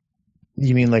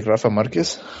 You mean like Rafa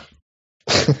Marquez?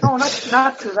 No,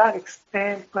 not to that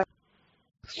extent, but.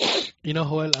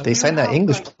 Joel, they signed that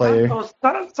English player.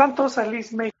 Santos at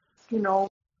least makes,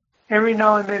 every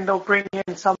now and then they'll bring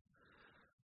in some.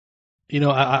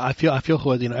 I feel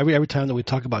Joel, every time that we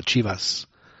talk about Chivas,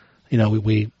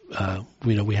 we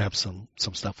have some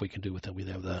stuff we can do with them. We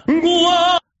have the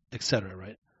etc.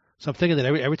 Right? So I'm thinking that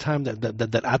every time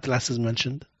that Atlas is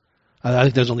mentioned, I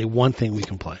think there's only one thing we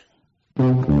can play.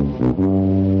 And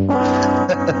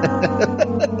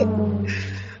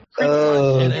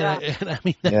I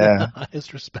mean that in the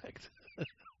highest respect.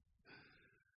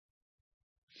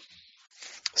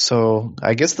 So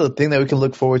I guess the thing that we can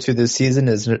look forward to this season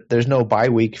is there's no bye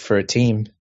week for a team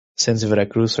since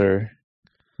Veracruz are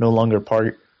no longer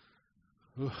part.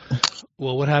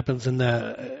 Well, what happens in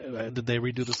that? Did they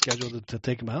redo the schedule to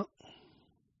take them out?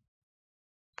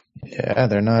 Yeah,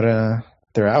 they're not.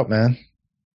 They're out, man.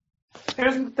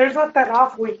 There's not that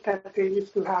off week that they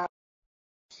used to have.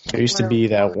 There used to be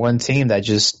that one team that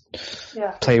just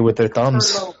play with their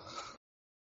thumbs. All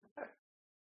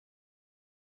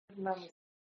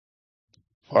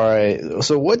right.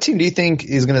 So, what team do you think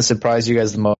is going to surprise you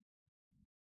guys the most?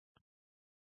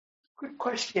 Good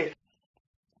question.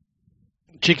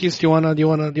 Chiquis, do you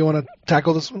wanna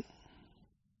tackle this one?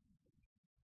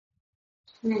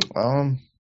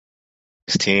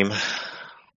 His team,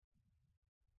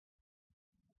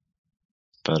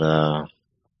 but I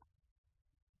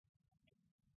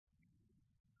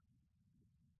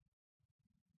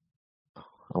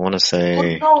want to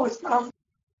say.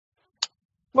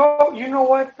 Well, you know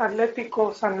what?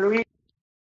 Atlético San Luis,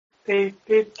 they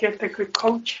did get the good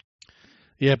coach.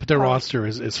 Yeah, but their roster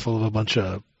is full of a bunch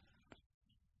of.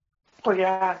 Well,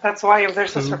 yeah, that's why if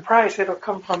there's a surprise, it'll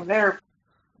come from there.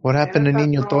 What happened to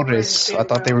Niño Torres? I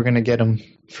thought they were going to get him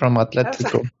from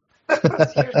Atlético.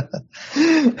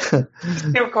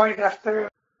 Still going after.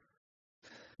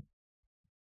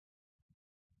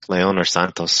 León or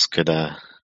Santos could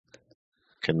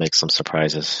make some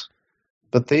surprises.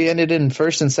 But they ended in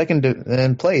first and second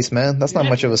in place, man. That's not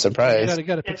much of a surprise. You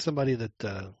got to pick somebody that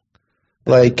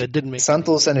didn't make.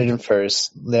 Santos ended in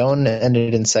first. León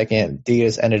ended in second.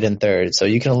 Diaz ended in third. So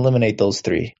you can eliminate those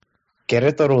 3.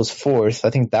 Querétaro was 4th. I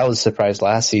think that was a surprise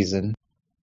last season.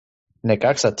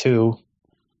 Necaxa 2.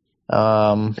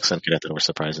 Necaxa and Querétaro were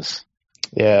surprises.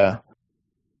 Yeah.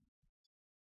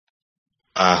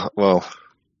 Well.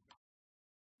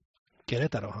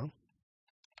 Querétaro, huh?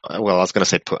 Well, I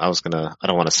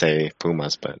don't want to say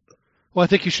Pumas, but. Well, I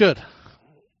think you should.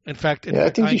 In fact, I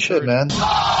think you should, man.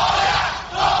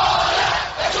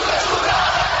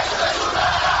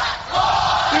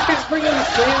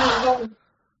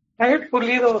 I heard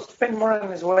Pulido spend more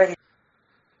on his wedding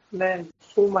than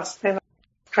Pumas spend on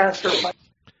transfer money.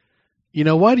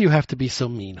 Why do you have to be so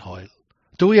mean, Hoyle?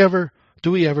 Do we ever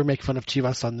make fun of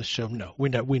Chivas on this show? No, we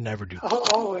never do.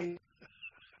 Always.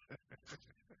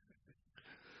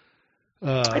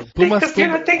 Pumas.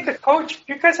 I think the coach.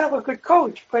 You guys have a good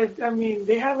coach, but I mean,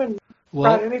 they haven't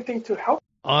brought anything to help.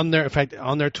 On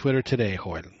their Twitter today,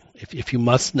 Hoyle, if you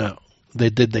must know, they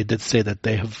did say that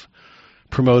they have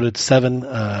promoted 7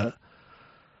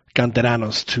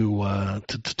 canteranos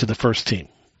to the first team.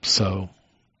 So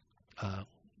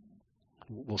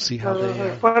we'll see how Los they.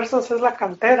 refuerzos es la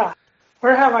cantera.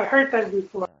 Where have I heard that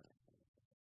before?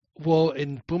 Well,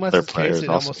 in Pumas' Their case, players it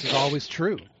also. almost is always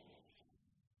true.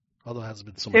 Although it hasn't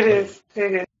been so much. It lately, is.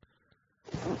 It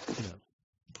is. you know.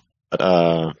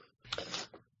 But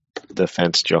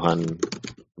defense, Johan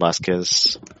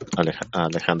Vasquez,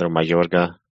 Alejandro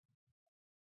Mayorga.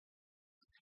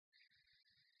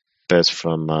 There's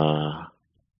from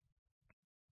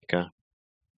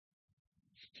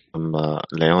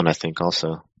Leon, I think,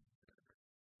 also.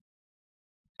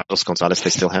 Carlos Gonzalez, they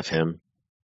still have him.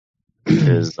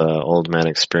 His old man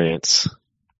experience.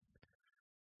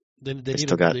 They They need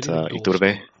still a, got they need a goal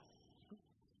Iturbe. scorer.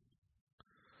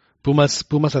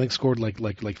 Pumas, I think, scored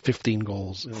like 15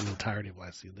 goals in the entirety of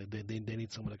last season. They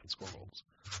need someone that can score goals.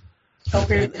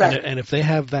 Okay, And if they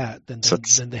have that, then So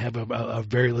they have a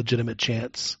very legitimate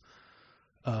chance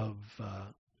of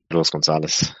Carlos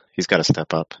Gonzalez, he's got to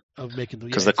step up making the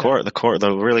because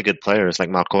the really good players like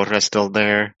Malcorra is still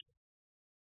there.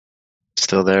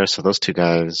 So those two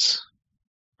guys,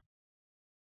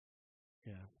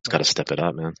 he's got to step it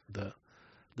up, man. the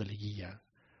Liguilla,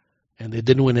 and they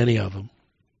didn't win any of them.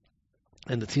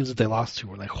 And the teams that they lost to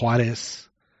were like Juarez.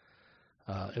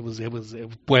 It was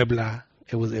Puebla.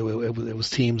 It was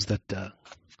teams that.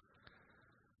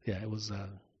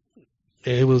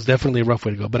 It was definitely a rough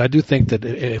way to go. But I do think that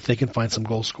if they can find some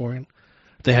goal scoring,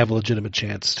 they have a legitimate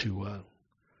chance to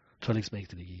at least make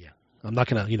the Liguilla. I'm not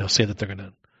gonna say that they're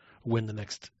gonna win the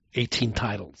next 18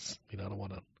 titles. I don't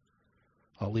want to.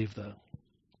 I'll leave the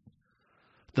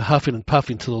huffing and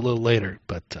puffing till a little later.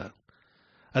 But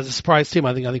as a surprise team,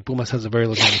 I think Pumas has a very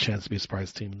legitimate chance to be a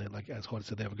surprise team. And they, as Juan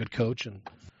said, they have a good coach, and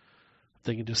if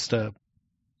they can just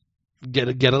get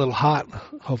a little hot,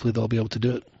 hopefully they'll be able to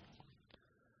do it.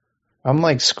 I'm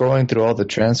like scrolling through all the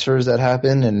transfers that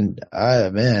happened, and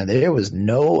man, there was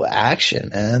no action,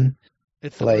 man.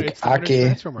 It's Like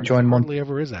Ake joined hardly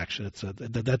ever is action. It's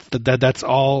that's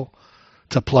all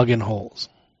to plug in holes.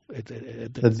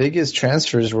 The biggest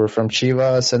transfers were from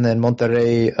Chivas, and then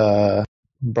Monterrey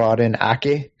brought in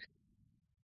Ake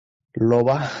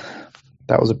Loba.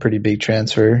 That was a pretty big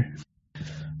transfer.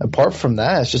 Apart from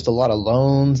that, it's just a lot of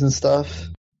loans and stuff.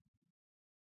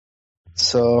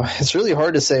 So it's really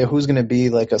hard to say who's going to be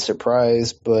like a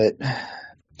surprise, but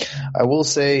I will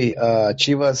say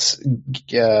Chivas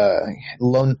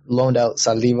loaned out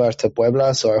Saldívar to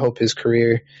Puebla, so I hope his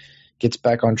career gets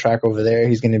back on track over there.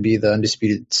 He's going to be the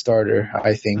undisputed starter,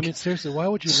 I think. I mean, seriously, why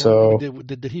would you? So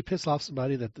did he piss off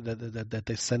somebody that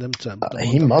they sent him to?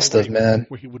 He must have, man.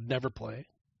 Where he would never play.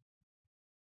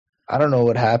 I don't know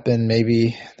what happened.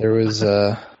 Maybe there was.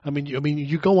 I mean,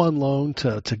 you go on loan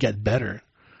to get better,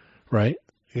 right?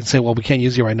 You can say, well, we can't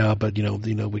use you right now, but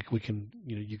we can,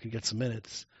 you can get some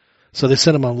minutes. So they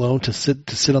sent him on loan to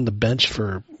sit on the bench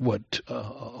for what a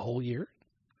whole year.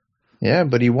 Yeah,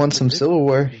 but he won some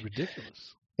silverware.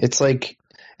 Ridiculous.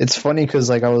 It's funny because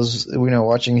like I was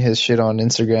watching his shit on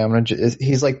Instagram, and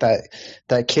he's like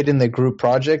that kid in the group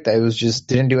project that was just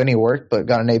didn't do any work but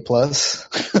got an A+.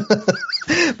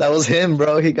 That was him,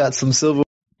 bro. He got some silver.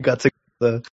 He got to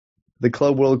the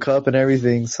Club World Cup and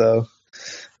everything. So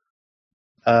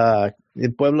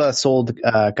Puebla sold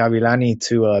Gavilani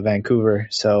to Vancouver.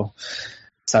 So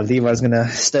Saldívar is gonna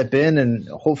step in, and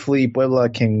hopefully Puebla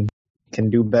can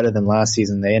do better than last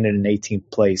season. They ended in 18th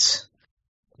place.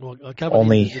 Well,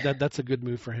 that's a good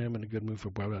move for him and a good move for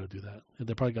Puebla to do that.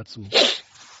 They probably got some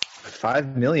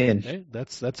 $5 million. Hey,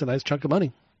 that's a nice chunk of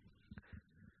money.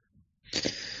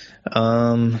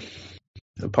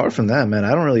 Apart from that, man,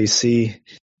 I don't see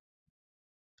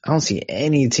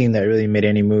any team that really made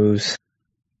any moves.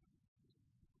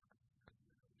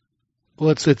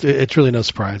 Well, it's really no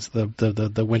surprise.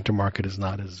 The winter market is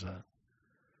not as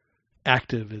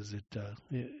active as it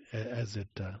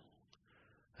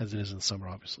is in the summer,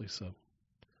 obviously. So,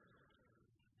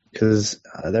 because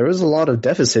there was a lot of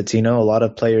deficits, a lot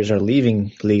of players are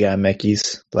leaving Liga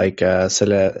MX, like I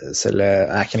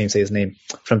can't even say his name,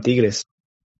 from Tigres.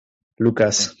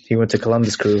 Lucas, he went to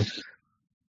Columbus Crew.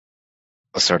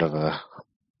 Sort of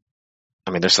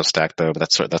they're so stacked though, but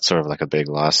that's sort of like a big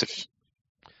loss.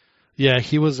 Yeah,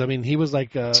 he was like he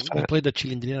played the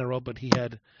Chilindrina role, but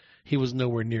he was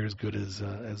nowhere near as good as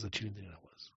the Chilindrina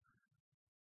was.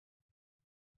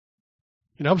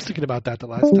 I was thinking about that the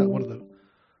last time, one of the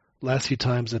last few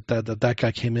times that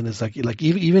guy came in, is like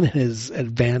even in his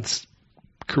advanced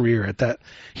career at that,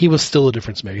 he was still a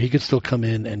difference maker. He could still come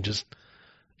in and just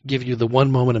give you the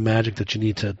one moment of magic that you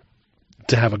need to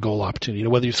have a goal opportunity.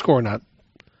 Whether you score or not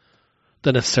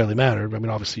doesn't necessarily matter. I mean,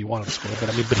 obviously you want him to score,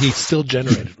 but he still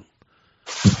generated them.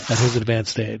 at his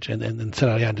advanced stage, and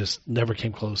Serrarian just never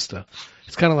came close to.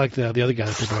 It's kind of like the other guy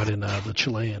that they brought in, the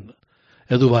Chilean,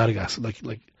 Edu Vargas.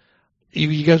 Like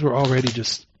you guys were already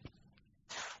just,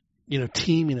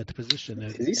 teaming at the position.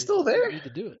 Is he still there? You need to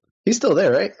do it. He's still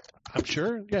there, right? I'm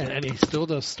sure. Yeah, and he's still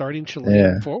the starting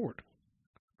Chilean forward.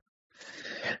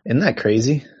 Isn't that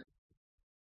crazy?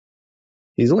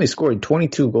 He's only scored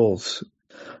 22 goals.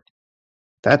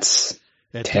 That's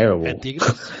terrible. At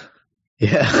Tigres?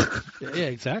 Yeah. Yeah,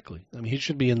 exactly. I mean, he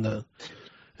should be in the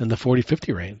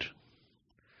 40-50 range.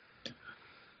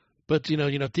 But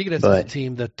Tigres is a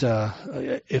team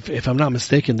that, if I'm not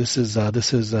mistaken, this is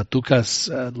Tuca's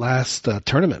last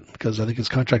tournament, because I think his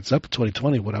contract's up in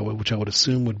 2020, which I would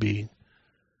assume would be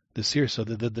this year. So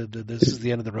this is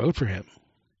the end of the road for him.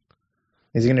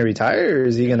 Is he going to retire, or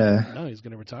is he going to? No, he's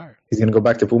going to retire. He's going to go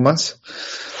back to Pumas.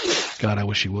 God, I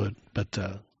wish he would, but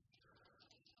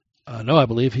no, I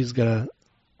believe he's gonna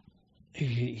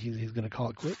he's gonna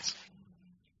call it quits.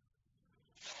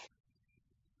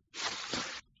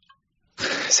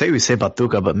 Say we say about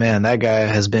Tuca, but man, that guy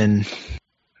has been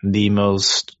the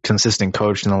most consistent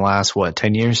coach in the last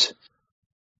 10 years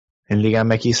in Liga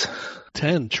MX.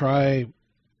 10. Try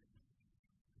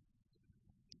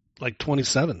like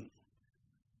 27.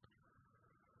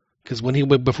 Because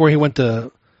before he went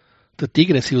to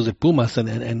Tigres, he was at Pumas,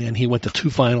 and he went to 2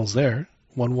 finals there.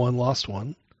 Won 1, lost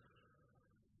 1.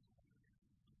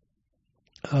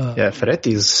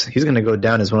 Ferretti's he's going to go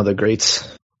down as one of the greats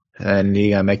in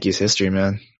Liga MX history,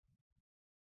 man.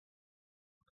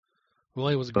 Well,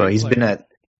 he was a great player.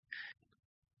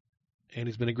 And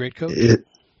he's been a great coach.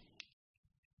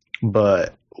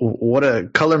 But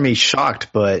color me shocked,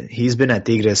 but he's been at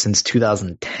Tigres since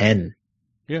 2010.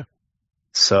 Yeah.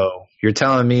 So you're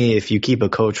telling me if you keep a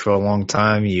coach for a long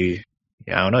time, I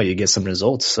don't know, you get some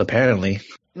results, apparently.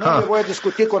 No me voy a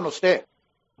discutir con usted.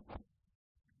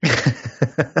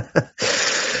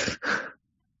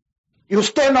 Y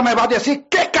usted no me va a decir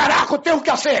qué carajo tengo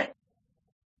que hacer.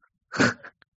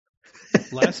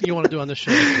 Last thing you want to do on this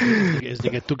show is to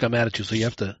get Tuca mad at you. So you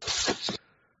I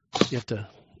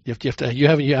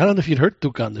don't know if you'd heard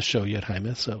Tuca on the show yet,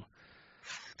 Jaime. So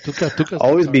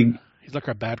Tuca's he's like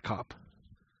our bad cop.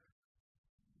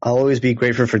 I'll always be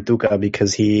grateful for Tuca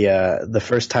because he, the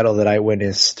first title that I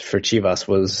witnessed for Chivas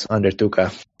was under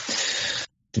Tuca,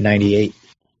 98.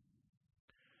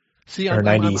 See, I'm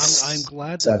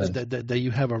glad that you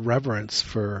have a reverence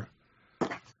for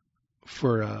as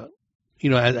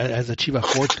a Chiva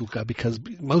for Tuca, because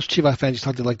most Chiva fans you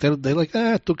talk to, they're like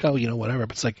Tuca, whatever.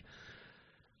 But it's like,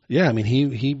 yeah, I mean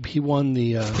he won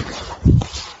the,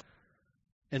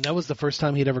 and that was the first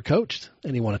time he'd ever coached,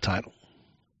 and he won a title.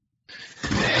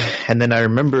 And then I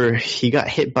remember he got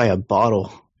hit by a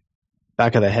bottle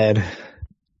back of the head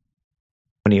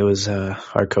when he was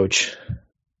our coach.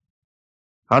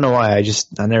 I don't know why.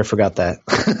 I never forgot that.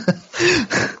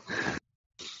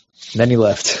 Then he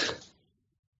left.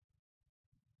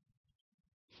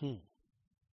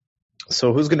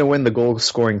 So who's going to win the goal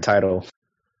scoring title?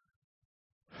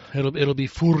 It'll be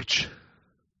Furch.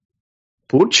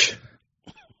 Furch?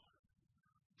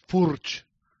 Furch.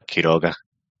 Quiroga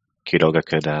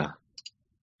could.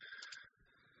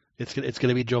 It's going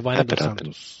to be Giovanni Dos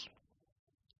Santos.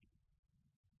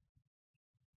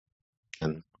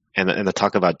 And the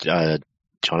talk about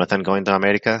Jonathan going to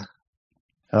America.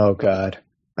 Oh God,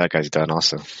 that guy's done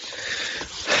also.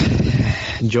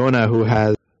 Jonah, who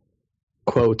has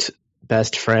quote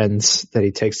best friends that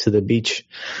he takes to the beach.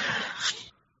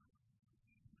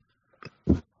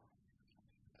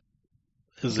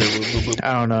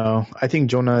 I don't know. I think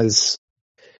Jonah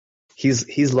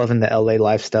he's loving the LA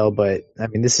lifestyle, but I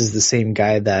mean, this is the same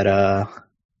guy that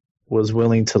was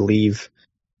willing to leave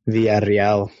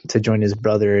Villarreal to join his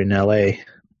brother in LA.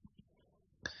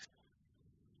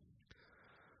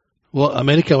 Well,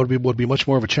 America would be much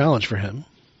more of a challenge for him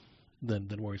than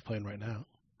where he's playing right now.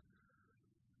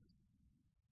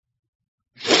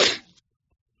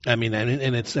 I mean,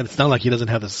 and it's not like he doesn't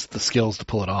have the skills to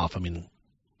pull it off. I mean,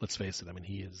 let's face it. I mean,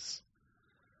 he is.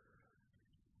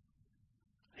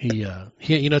 He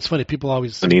it's funny. People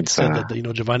always said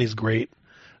that Giovanni's great,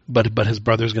 but his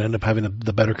brother's going to end up having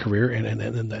the better career,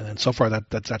 and so far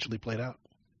that's actually played out.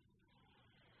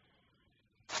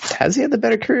 Has he had the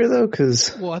better career though?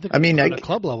 Because I think on a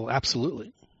club level,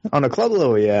 absolutely. On a club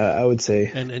level, yeah, I would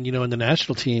say. And in the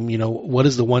national team, what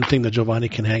is the one thing that Giovanni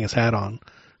can hang his hat on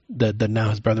that now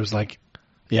his brother's like,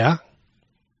 yeah,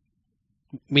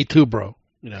 me too, bro.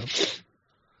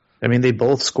 I mean, they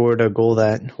both scored a goal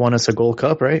that won us a Gold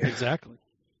Cup, right? Exactly.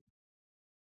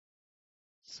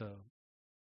 So,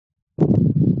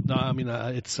 no, I mean,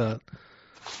 it's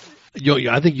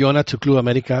I think Yona to Club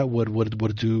America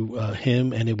would do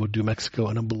him, and it would do Mexico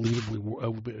an unbelievably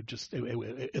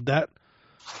that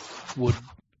would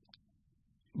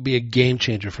be a game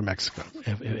changer for Mexico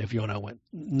if Yona went.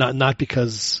 Not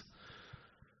because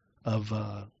of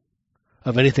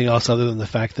anything else other than the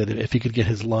fact that if he could get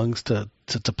his lungs to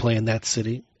play in that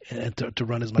city and to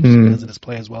run as much as he does and to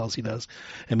play as well as he does,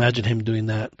 imagine him doing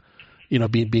that.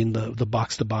 Being the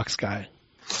box to box guy.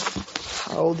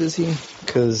 How old is he?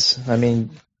 Because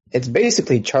it's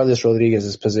basically Charles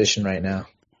Rodriguez's position right now.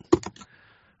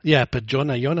 Yeah, but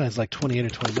Yona is like 28 or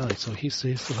 29, so he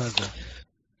still has that.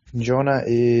 Jonah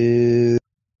is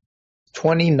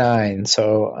 29,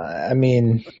 so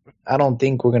I don't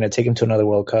think we're gonna take him to another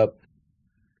World Cup.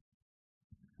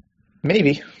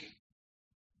 Maybe,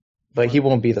 but he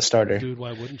won't be the starter. Dude,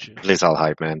 why wouldn't you? Please, all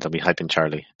hype, man. Don't be hyping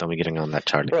Charlie. Don't be getting on that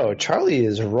Charlie. Bro, Charlie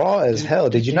is raw as hell.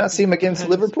 Did you not see him against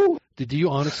Liverpool? Did you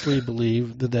honestly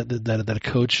believe that a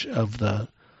coach of the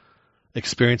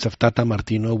experience of Tata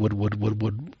Martino would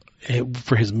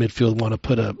for his midfield want to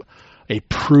put a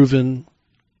proven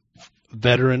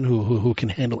veteran who can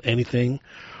handle anything,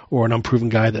 or an unproven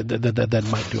guy that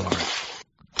might do all right?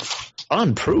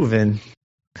 Unproven.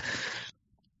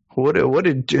 What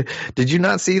did you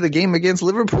not see the game against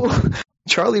Liverpool?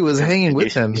 Charlie was hanging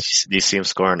with him. Do you see him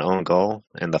score an own goal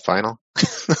in the final?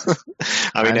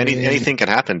 Anything can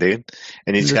happen, dude.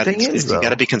 And he's got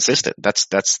to be consistent. That's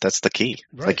the key.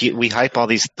 Right. Like we hype all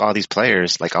these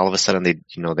players. Like all of a sudden they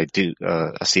do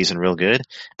a season real good.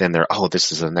 Then they're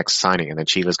this is the next signing, and then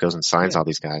Chivas goes and signs all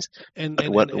these guys. And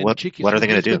what are they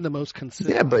going to do? The most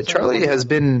consistent. Yeah, but Charlie has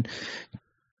been.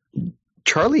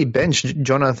 Charlie benched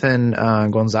Jonathan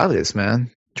Gonzalez,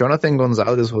 man. Jonathan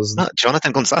Gonzalez was.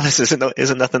 Jonathan Gonzalez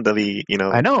isn't nothing to be,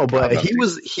 I know, but he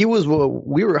was.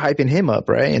 We were hyping him up,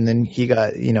 right? And then he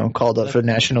got, called up for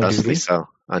national duty.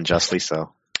 Unjustly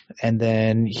so. And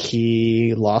then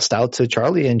he lost out to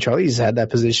Charlie, and Charlie's had that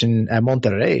position at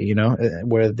Monterrey,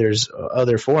 where there's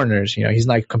other foreigners. He's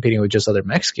not competing with just other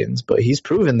Mexicans, but he's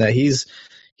proven that he's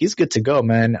good to go,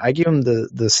 man. I give him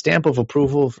the stamp of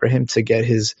approval for him to get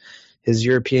his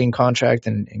European contract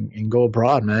and go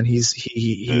abroad, man.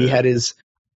 He had his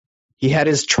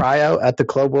tryout at the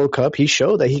Club World Cup. He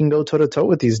showed that he can go toe to toe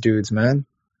with these dudes, man.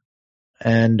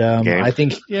 And I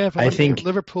think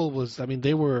Liverpool was.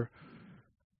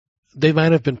 They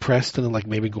might have been pressed and like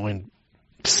maybe going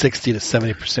 60 to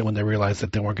 70% when they realized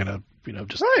that they weren't going to,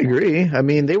 just. I agree.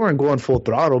 They weren't going full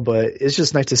throttle, but it's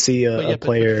just nice to see a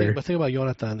player. The thing about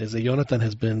Jonathan is that Jonathan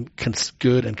has been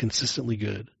good and consistently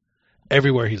good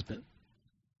everywhere he's been.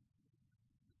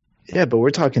 Yeah, but we're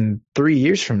talking 3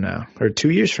 years from now or 2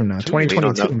 years from now,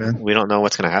 2022, man. We don't know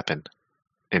what's going to happen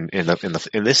in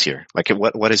this year. Like,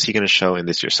 what is he going to show in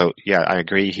this year? So yeah, I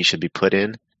agree. He should be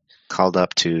called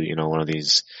up to one of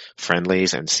these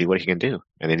friendlies and see what he can do,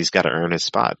 and then he's got to earn his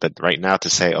spot. But right now, to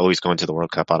say he's going to the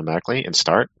World Cup automatically and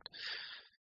start,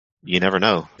 you never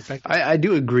know. I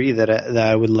do agree that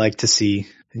I would like to see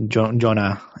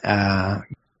Jonah.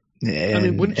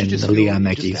 Wouldn't you just feel,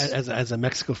 as a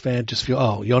Mexico fan, just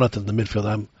feel, Jonathan, the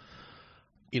midfield,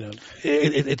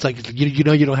 it's like, you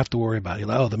don't have to worry about it. You're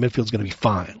like, the midfield's going to be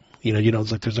fine.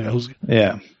 It's like there's who's,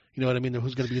 yeah. You know what I mean?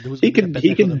 Who's going to be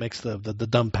that makes the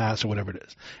dumb pass or whatever it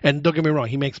is. And don't get me wrong,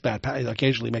 he makes bad pass,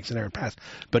 occasionally makes an error pass,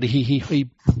 but he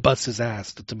busts his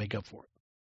ass to make up for it.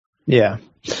 Yeah.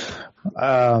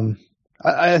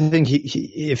 I think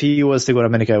if he was to go to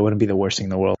America, it wouldn't be the worst thing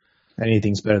in the world.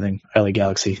 Anything's better than LA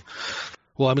Galaxy.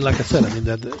 Well, like I said,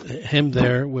 him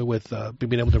there with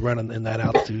being able to run in that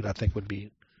altitude, I think would be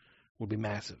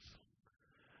massive.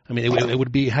 It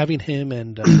would be having him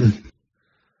and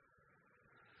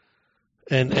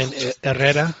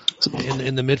Herrera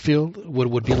in the midfield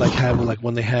would be like having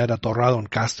when they had Torrado and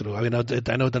Castro. I know it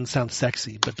doesn't sound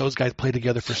sexy, but those guys played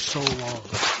together for so long.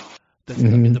 The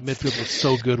midfield was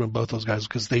so good when both those guys,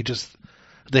 because they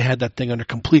had that thing under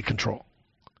complete control.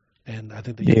 And I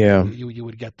think that you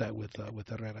would get that with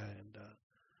Herrera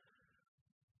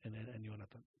and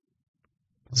Jonathan.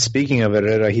 Speaking of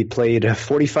Herrera, he played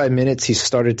 45 minutes. He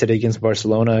started today against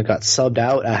Barcelona, got subbed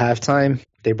out at halftime.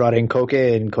 They brought in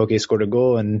Koke, and Koke scored a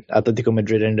goal, and Atletico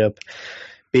Madrid ended up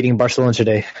beating Barcelona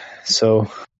today.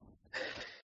 So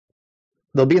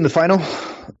they'll be in the final.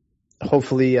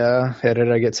 Hopefully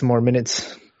Herrera gets some more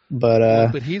minutes.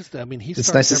 But he's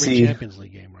it's nice to see Champions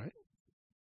League game, right?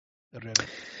 Herrera.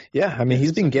 Yeah,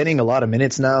 he's been getting a lot of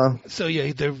minutes now. So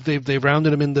yeah, they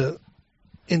rounded him in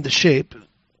the shape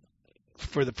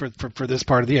for this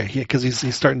part of the year, because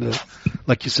he's starting to,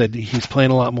 like you said, he's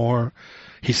playing a lot more.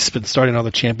 He's been starting all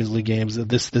the Champions League games.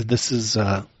 This is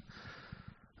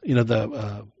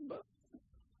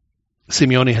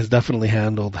Simeone has definitely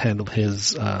handled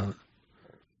his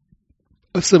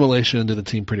assimilation into the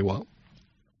team pretty well.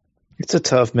 It's a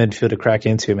tough midfield to crack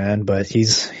into, man, but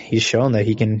he's shown that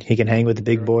he can hang with the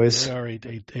big boys. They are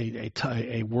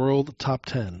a world top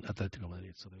 10 Atletico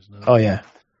Madrid, so there's no. Oh yeah.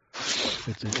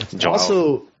 It's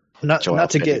Also, not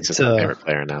to get to to my favorite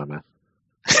player now, man.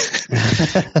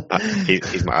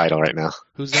 He's my idol right now.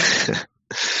 Who's that?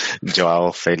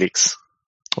 Joao Felix.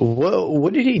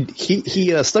 what did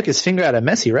he stuck his finger out at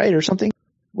Messi, right, or something?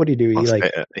 What did he do?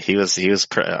 He was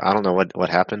I don't know what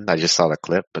happened. I just saw the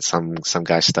clip, but some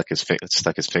guy stuck his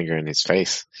finger in his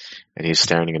face, and he was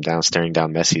staring down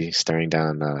Messi, staring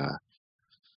down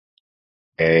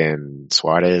and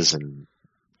Suarez, and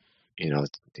he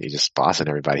just bossing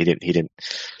everybody.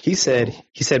 He said,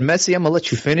 Messi, I'm gonna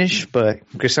let you finish, but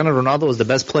Cristiano Ronaldo is the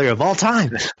best player of all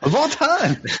time. Of all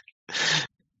time.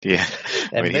 Yeah.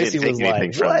 And he Messi didn't take was anything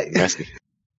like, from what? Messi.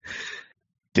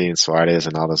 Dean Suarez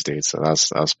and all those dudes. So that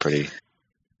was pretty.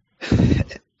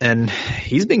 And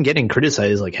he's been getting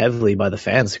criticized like heavily by the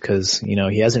fans because,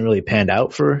 he hasn't really panned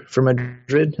out for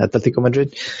Madrid, Atletico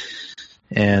Madrid.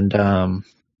 And,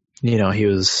 he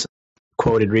was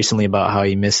quoted recently about how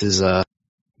he misses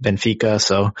Benfica.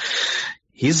 So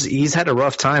he's had a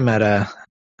rough time at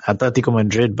Atletico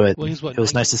Madrid, but it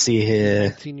was nice to see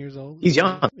him. 19 years old? He's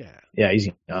young. Yeah, he's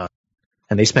young.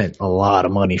 And they spent a lot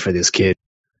of money for this kid.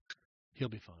 He'll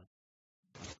be fine.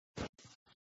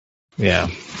 Yeah.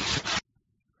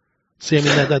 See, I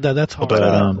mean that's hard.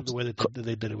 But, the way that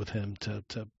they did it with him I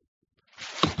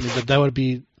mean, that would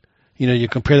be, you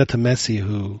compare that to Messi,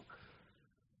 who,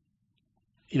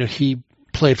 he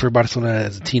played for Barcelona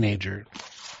as a teenager,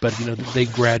 but they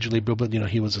gradually built.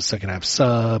 He was a second half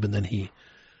sub, and then he,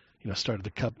 started the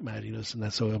cup match, and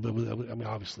that. So I mean,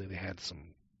 obviously they had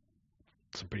some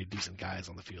pretty decent guys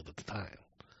on the field at the time,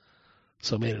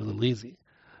 so it made it a little easy.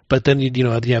 But then you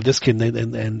have this kid,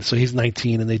 and so he's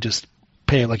 19, and they just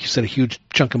pay, like you said, a huge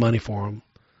chunk of money for him,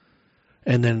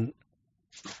 and then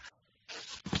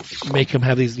make him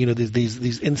have these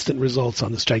these instant results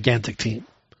on this gigantic team.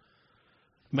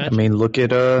 Imagine. I mean, look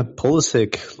at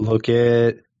Pulisic, look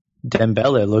at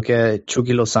Dembele, look at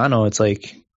Chucky Lozano. It's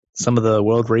like some of the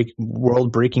world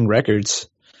breaking records,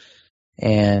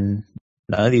 and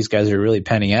none of these guys are really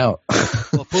panning out.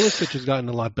 Well, Pulisic has gotten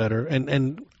a lot better,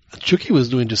 and Chucky was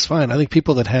doing just fine. I think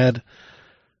people that had,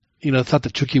 thought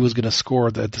that Chucky was going to score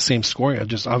at the same scoring,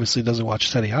 just obviously doesn't watch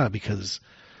Serie A because,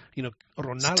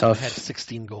 Ronaldo had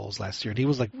 16 goals last year, and he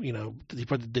was like,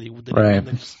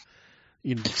 right.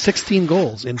 16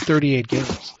 goals in 38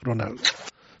 games, Ronaldo.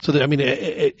 So that, I mean,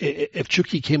 if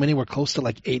Chucky came anywhere close to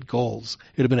like 8 goals,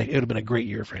 it would have been a great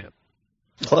year for him.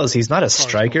 Plus, he's not a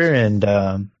striker, and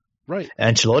right.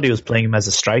 Ancelotti was playing him as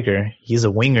a striker. He's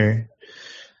a winger.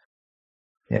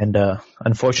 And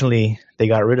unfortunately, they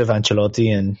got rid of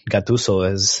Ancelotti, and Gattuso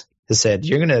has said,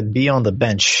 "You're going to be on the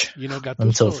bench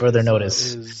until further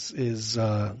notice."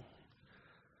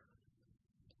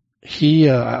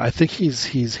 I think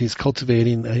he's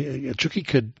cultivating. Chucky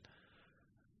could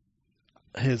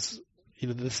this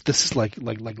is like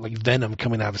Venom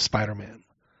coming out of Spider-Man.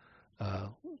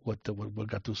 What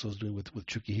Gattuso's doing with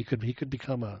Chucky, he could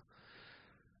become a.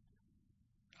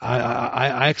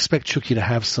 I expect Chucky to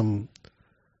have some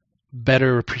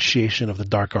better appreciation of the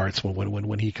dark arts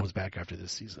when he comes back after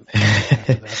this season,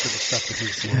 after the stuff that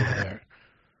he's seen over there.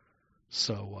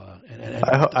 So,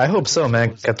 I hope so,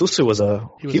 man. Gattuso was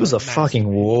a fucking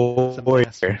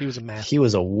warrior. He was a master. He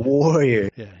was a warrior.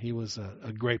 Yeah, he was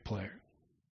a great player.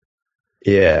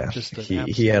 Yeah,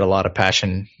 he had a lot of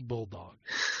passion. Bulldog.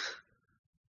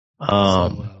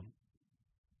 Got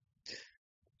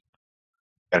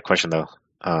a question though.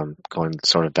 Going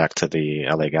sort of back to the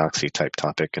LA Galaxy type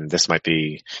topic, and this might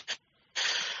be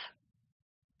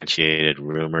initiated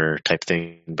rumor type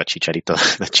thing, but the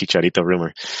Chicharito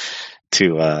rumor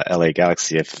to LA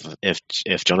Galaxy.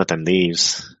 If Jonathan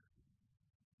leaves,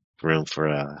 room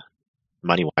for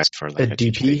money wise for like a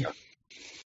DP,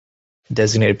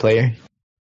 designated player.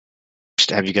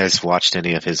 Have you guys watched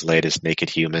any of his latest Naked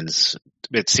Humans?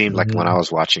 It seemed like when I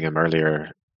was watching him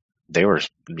earlier, they were,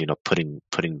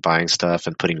 buying stuff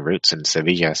and putting roots in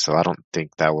Sevilla. So I don't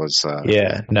think that was,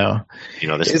 no,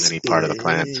 this is any part of the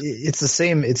plan. It's the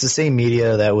same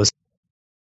media that was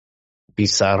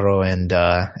Pizarro and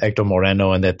Hector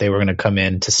Moreno, and that they were going to come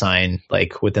in to sign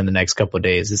like within the next couple of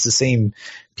days. It's the same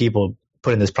people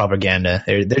putting this propaganda.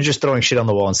 They're just throwing shit on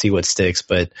the wall and see what sticks.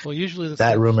 But usually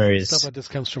rumor is stuff like this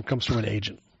comes from an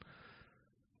agent.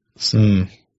 So,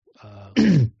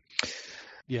 he's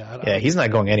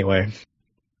not going anywhere.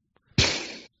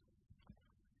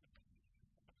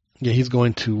 Yeah, he's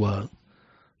going to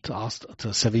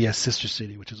to Sevilla's sister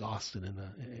city, which is Austin, in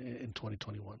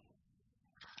 2021.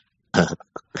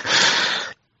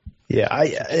 Yeah,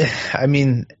 I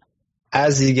mean,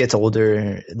 as he gets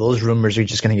older, those rumors are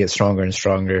just going to get stronger and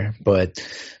stronger. But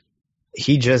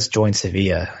he just joined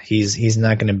Sevilla. He's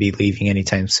not going to be leaving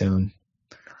anytime soon.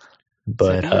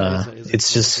 But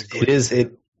it's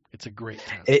a great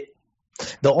town.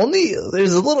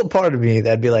 There's a little part of me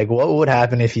that'd be like, what would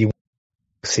happen if you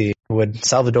see? Would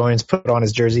Salvadorians put on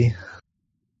his jersey?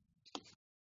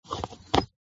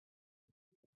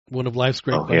 One of life's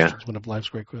great questions. Yeah. One of life's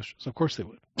great questions. Of course they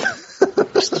would.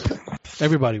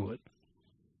 Everybody would.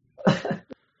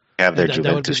 Have their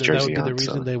Juventus jersey on. That would be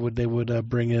the reason they would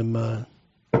bring him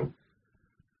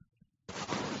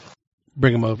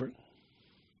over.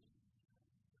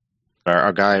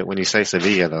 Our guy, when you say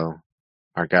Sevilla, though,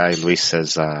 our guy Luis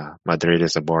says Madrid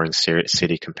is a boring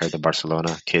city compared to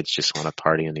Barcelona. Kids just want to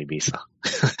party in Ibiza.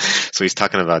 So he's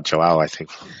talking about Joao, I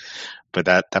think. But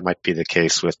that might be the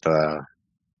case with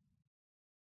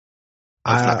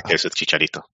that's not the case with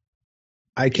Chicharito.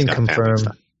 I can confirm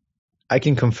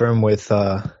with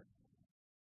that.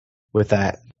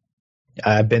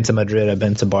 I've been to Madrid. I've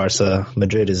been to Barca.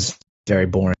 Madrid is very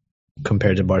boring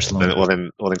compared to Barcelona. Well,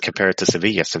 then compare it to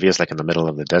Sevilla. Sevilla's like in the middle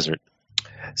of the desert.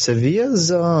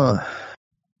 Sevilla's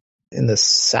in the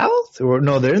south, or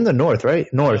no? They're in the north,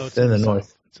 right? North, no, in the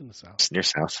north. It's in the south. It's near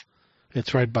south.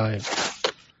 It's right by.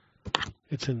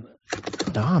 It's in.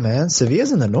 Nah, man.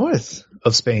 Sevilla's in the north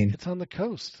of Spain. It's on the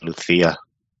coast. Lucia.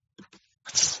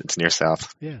 It's near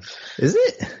south. Yeah. Is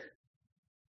it?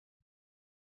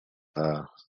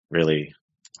 Really.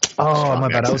 Oh, my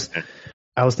bad.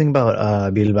 I was thinking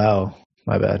about Bilbao.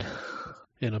 My bad.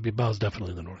 Yeah, no, Bilbao's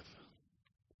definitely in the north.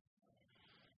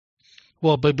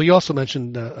 Well, but you also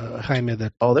mentioned Jaime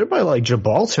that. Oh, they're by like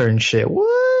Gibraltar and shit.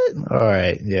 What? All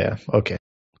right. Yeah. Okay.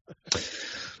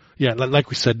 Yeah, like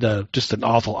we said, just an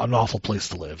awful place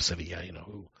to live, Sevilla. You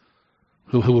know,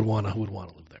 who would want to live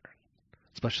there?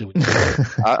 Especially with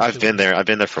I've been there. I've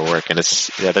been there for work, and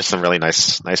there's some really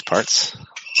nice parts.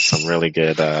 Some really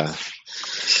good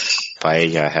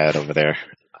paella had over there.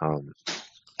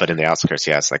 But in the outskirts,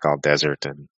 yeah, it's like all desert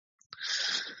and.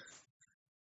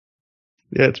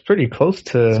 Yeah, it's pretty close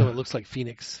to. So it looks like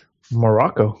Phoenix,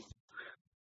 Morocco.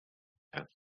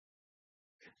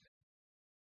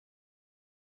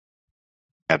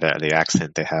 Yeah, the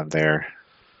accent they have there,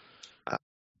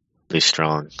 really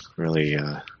strong, really.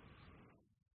 And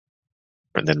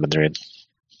then Madrid.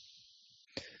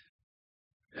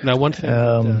 Now, one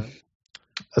thing.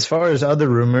 As far as other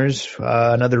rumors,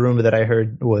 another rumor that I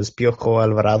heard was Piojo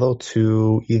Alvarado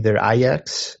to either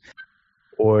Ajax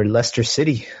or Leicester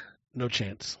City. No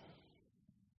chance.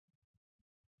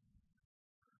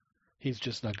 He's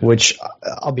just not good Which, enough.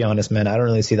 I'll be honest, man, I don't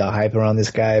really see the hype around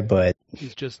this guy, but...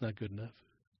 He's just not good enough.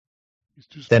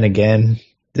 Then again,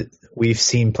 we've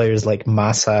seen players like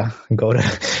Massa go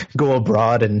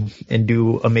abroad and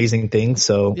do amazing things,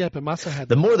 so... Yeah, but Massa had...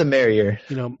 The more the merrier.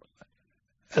 You know,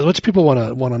 as much people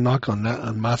want to knock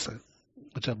on Massa,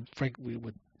 which I frankly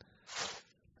would...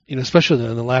 You know, especially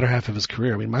in the latter half of his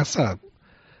career. I mean, Massa...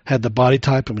 had the body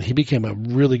type. I mean, he became a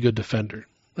really good defender.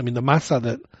 I mean, the Massa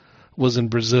that was in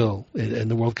Brazil in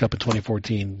the World Cup in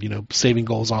 2014, you know, saving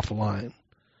goals off the line,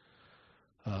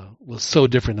 was so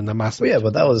different than the Massa. Well, yeah,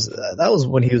 but that was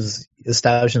when he was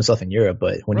establishing himself in Europe.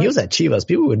 But when he was at Chivas,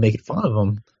 people would make fun of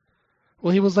him.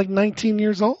 Well, he was like 19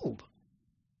 years old.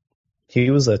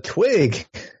 He was a twig,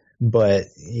 but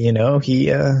you know, he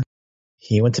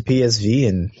went to PSV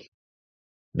and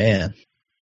man,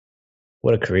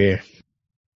 what a career.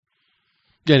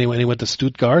 Yeah, anyway, he went to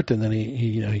Stuttgart, and then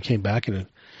he came back, and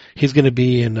he's going to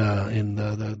be in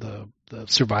the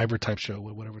Survivor type show,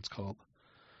 whatever it's called.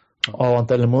 On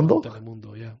Telemundo?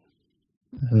 Telemundo, yeah.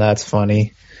 And that's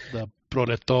funny. The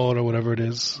Proletor or whatever it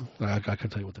is. I can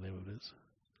tell you what the name of it is.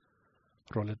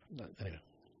 Anyway.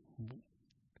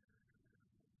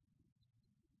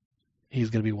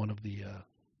 He's going to be one of the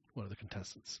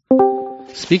contestants.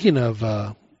 Speaking of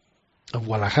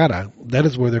Guadalajara, that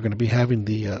is where they're going to be having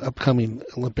the upcoming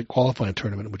Olympic qualifying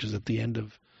tournament, which is at the end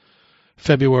of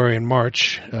February and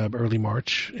March, early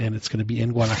March, and it's going to be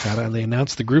in Guadalajara. And they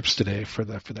announced the groups today for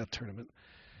that tournament.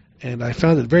 And I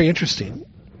found it very interesting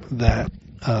that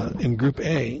in Group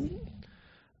A,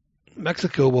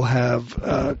 Mexico will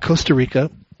have Costa Rica,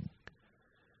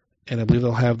 and I believe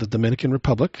they'll have the Dominican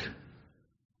Republic.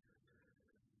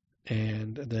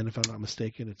 And then, if I'm not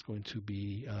mistaken, it's going to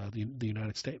be the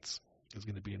United States is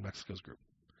going to be in Mexico's group.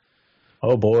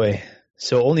 Oh boy!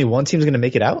 So only one team's going to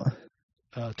make it out.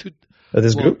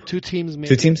 Group? Two teams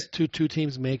make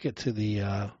it to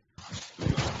the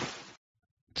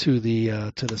to the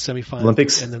semifinals,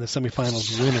 Olympics? and then the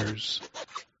semifinals winners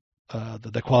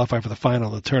that qualify for the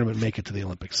final of the tournament make it to the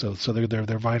Olympics. So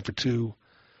they're vying for two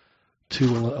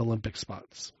Olympic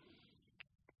spots.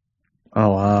 Oh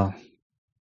wow.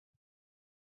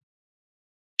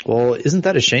 Well, isn't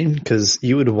that a shame? Because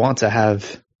you would want to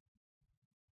have,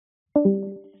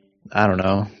 I don't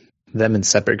know, them in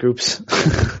separate groups.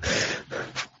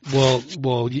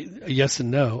 Well, yes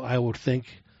and no. I would think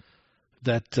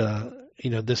that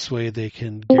this way they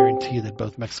can guarantee that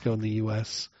both Mexico and the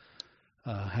U.S.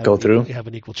 Have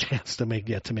an equal chance to make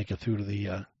it through to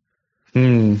the.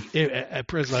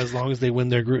 As long as they win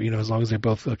their group, as long as they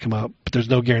both come out, but there's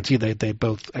no guarantee they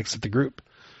both exit the group,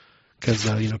 because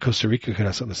Costa Rica could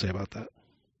have something to say about that.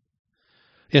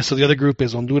 Yeah, so the other group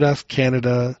is Honduras,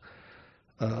 Canada,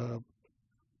 I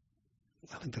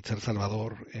think that's El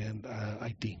Salvador, and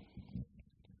Haiti.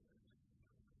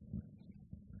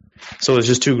 So it's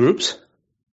just two groups?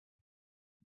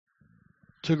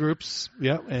 Two groups,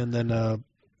 yeah, and then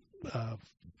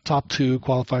top two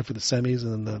qualify for the semis,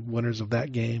 and then the winners of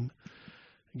that game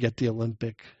get the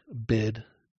Olympic bid,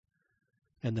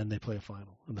 and then they play a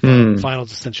final. And the final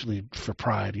is essentially for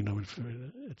pride,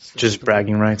 it's just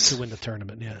bragging rights to win the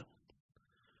tournament. Yeah,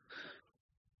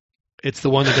 it's the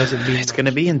one that doesn't mean it's going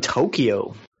to be in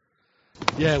Tokyo.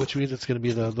 Yeah, which means it's going to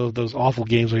be those awful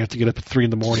games where you have to get up at 3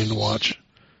 a.m. to watch.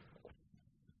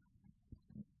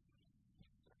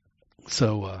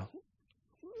 So,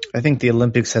 I think the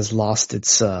Olympics has lost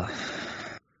its, I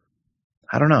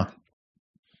don't know,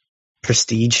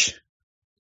 prestige.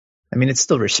 I mean, it's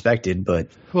still respected, but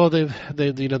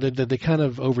they kind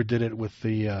of overdid it with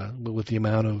the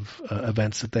amount of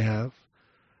events that they have,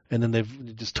 and then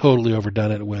they've just totally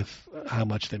overdone it with how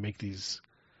much they make these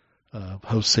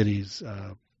host cities,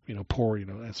 poor,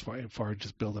 as far as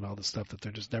just building all the stuff that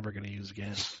they're just never going to use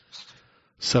again.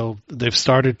 So they've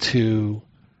started to.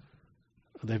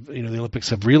 The Olympics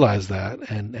have realized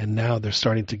that, and now they're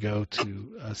starting to go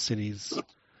to cities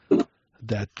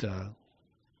that can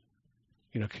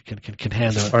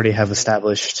handle it. Already have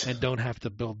established and don't have to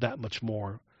build that much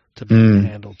more to be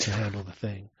able to handle the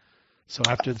thing. So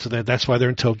that's why they're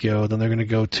in Tokyo. Then they're going to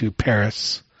go to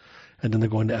Paris, and then they're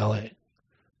going to LA.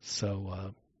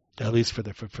 So at least for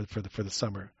the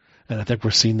summer, and I think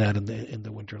we're seeing that in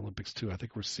the Winter Olympics too. I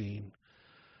think we're seeing.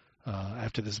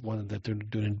 After this one that they're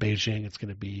doing in Beijing, it's going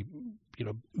to be,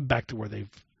 back to where they've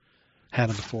had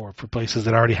them before for places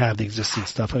that already have the existing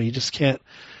stuff. I mean, you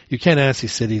can't ask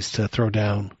these cities to throw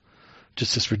down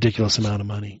just this ridiculous amount of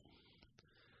money.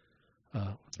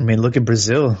 I mean, look at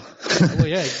Brazil. Well,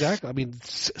 yeah, exactly. I mean,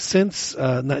 since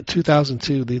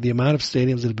 2002, the amount of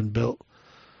stadiums that have been built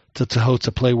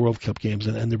to play World Cup games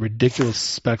and the ridiculous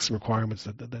specs and requirements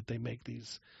that they make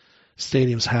these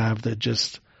stadiums have that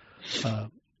just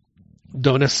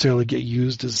don't necessarily get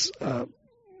used as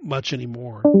much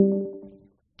anymore.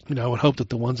 I would hope that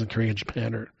the ones in Korea and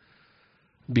Japan are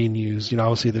being used.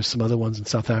 Obviously there's some other ones in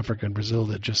South Africa and Brazil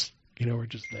that just, are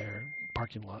just there,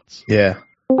 parking lots. Yeah.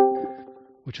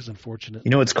 Which is unfortunate.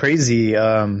 It's crazy.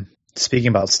 Speaking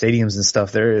about stadiums and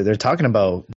stuff, they're talking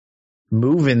about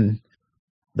moving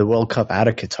the World Cup out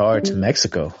of Qatar to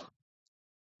Mexico.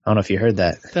 I don't know if you heard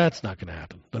that. That's not going to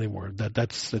happen anymore.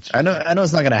 That's. I know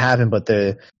it's not going to happen, but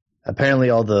apparently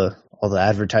all the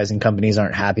advertising companies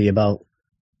aren't happy about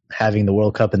having the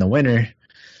World Cup in the winter,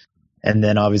 and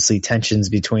then obviously tensions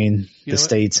between the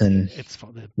states and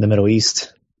the Middle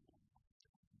East.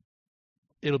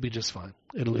 It'll be just fine.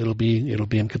 It'll be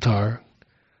in Qatar,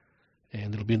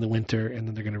 and it'll be in the winter, and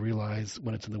then they're going to realize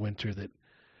when it's in the winter that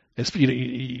it's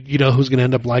who's going to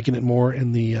end up liking it more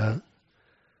in the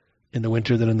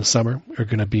winter than in the summer are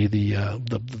going to be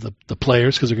the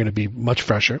players, because they're going to be much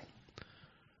fresher.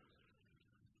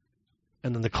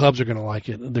 And then the clubs are going to like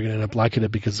it. They're going to end up liking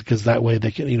it because that way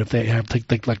they can, if they have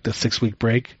take like the 6-week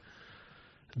break,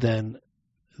 then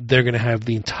they're going to have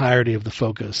the entirety of the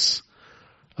focus,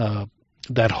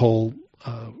 that whole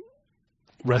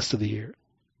rest of the year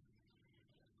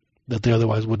that they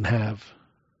otherwise wouldn't have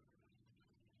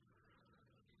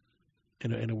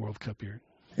in a World Cup year.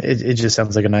 It just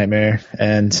sounds like a nightmare,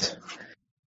 and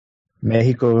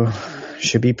Mexico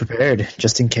should be prepared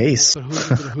just in case. So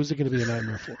who's it going to be a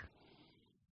nightmare for?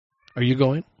 Are you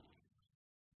going?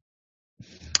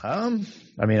 I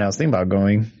mean, I was thinking about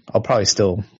going. I'll probably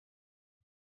still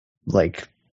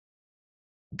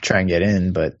try and get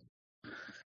in, but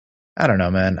I don't know,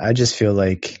 man. I just feel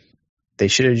like they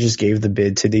should have just gave the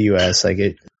bid to the U.S. like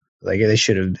they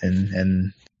should have been,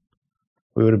 and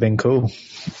we would have been cool.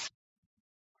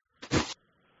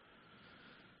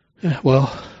 Yeah,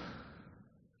 well,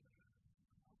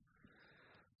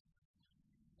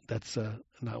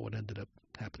 not what ended up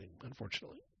happening,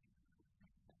 unfortunately.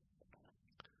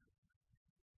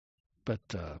 But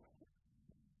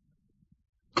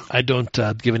I don't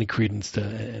give any credence to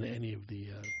any of the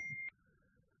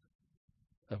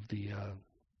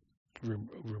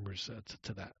rumors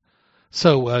to that.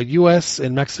 So U.S.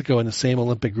 and Mexico in the same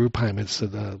Olympic group, Jaime.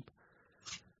 So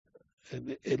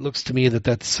it looks to me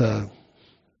that's a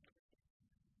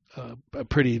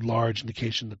pretty large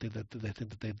indication that they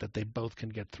think that they both can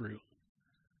get through.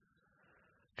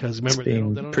 Because remember, it's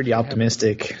being they don't pretty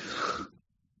optimistic.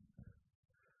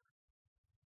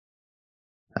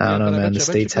 I don't know, man. The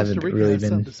States haven't really been.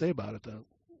 Something to say about it, though.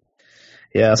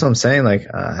 Yeah, that's what I'm saying. Like,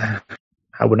 I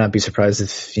would not be surprised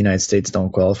if the United States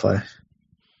don't qualify.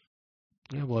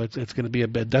 Yeah, well, it's going to be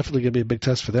definitely going to be a big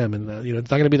test for them, and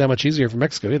it's not going to be that much easier for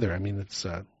Mexico either. I mean, it's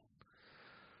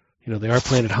they are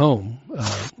playing at home.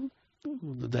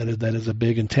 That is a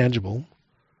big intangible,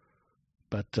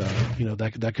 but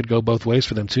that could go both ways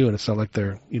for them too. And it's not like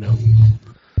they're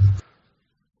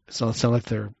it's not like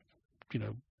they're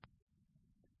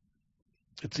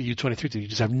it's a U23 team. You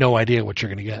just have no idea what you're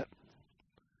going to get.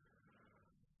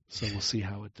 So we'll see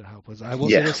how it plays. I will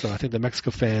say this though: I think the Mexico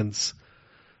fans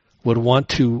would want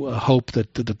to hope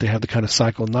that they have the kind of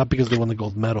cycle, not because they won the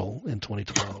gold medal in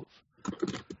 2012,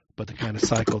 but the kind of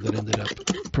cycle that ended up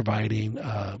providing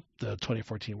the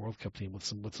 2014 World Cup team with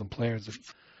some players that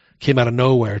came out of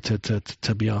nowhere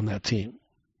to be on that team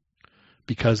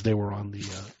because they were on the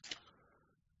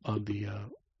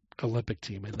Olympic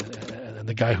team, and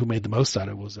the guy who made the most out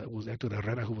of it was Hector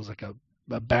Herrera, who was like a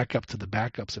backup to the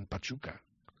backups in Pachuca,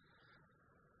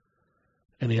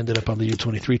 and he ended up on the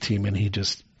U23 team, and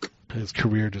his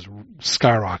career just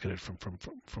skyrocketed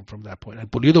from that point. And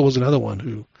Pulido was another one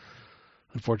who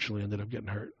unfortunately ended up getting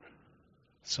hurt.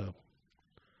 So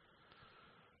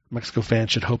Mexico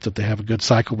fans should hope that they have a good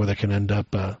cycle where they can end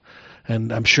up,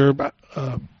 and I'm sure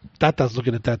Tata's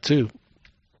looking at that too,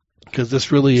 because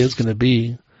this really is going to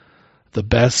be the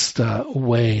best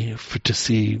way to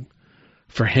see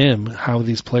for him how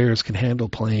these players can handle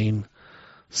playing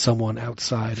someone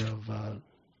outside of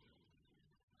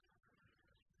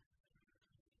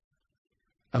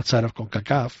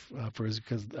CONCACAF for his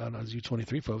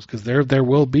U23 folks, because there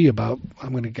will be about,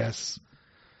 I'm going to guess,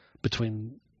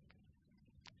 between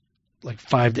like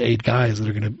 5 to 8 guys that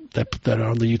are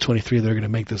on the U23 that are going to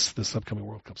make this upcoming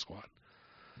World Cup squad.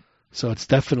 So it's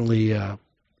definitely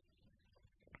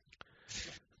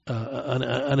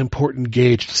an important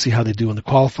gauge to see how they do in the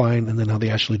qualifying, and then how they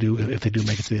actually do if they do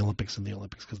make it to the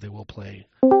Olympics, because they will play,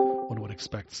 one would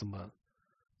expect, some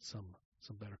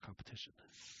better competition.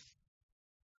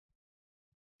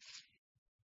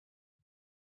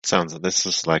 This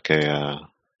is like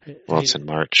it's in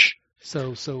March.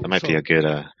 So that might be a good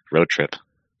road trip.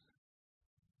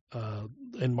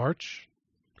 In March?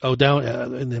 Oh, down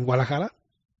in Guadalajara?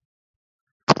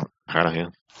 I don't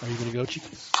know. Are you going to go,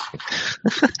 Chiquis?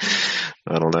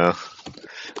 I don't know.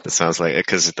 It sounds like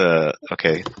because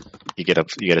you get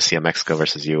to see a Mexico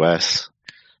versus U.S.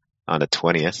 on the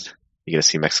 20th. You get to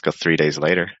see Mexico 3 days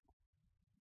later,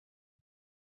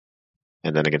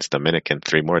 and then against Dominican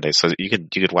 3 more days. So you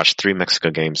could watch 3 Mexico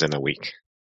games in a week.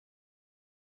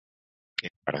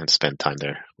 I don't spend time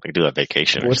there. Like do a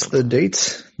vacation. What's the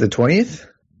dates? The 20th,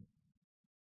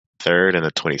 3rd, and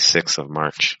the 26th of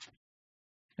March.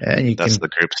 And that's the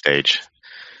group stage,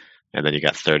 and then you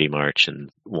got 30 March and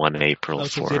 1 April.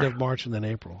 So it's 8 of March and then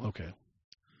April. Okay,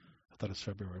 I thought it was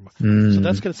February. Mm. So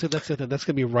that's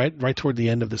gonna be right toward the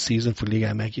end of the season for Liga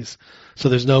MX. So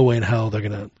there's no way in hell they're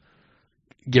gonna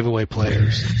give away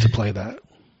players to play that.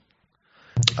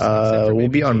 We'll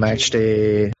be on match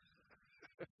day.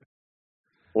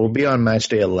 We'll be on match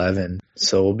day 11,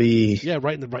 so we'll be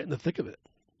right in the thick of it.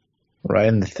 Right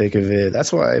in the thick of it.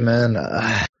 That's why,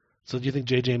 man. So do you think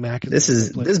JJ Mack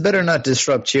this better not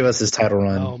disrupt Chivas' title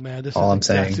run? Oh man, I'm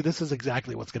saying. This is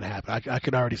exactly what's going to happen. I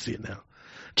can already see it now.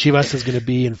 Chivas is going to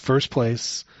be in first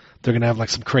place. They're going to have like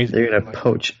some crazy. They're going to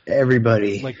poach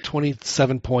everybody. Like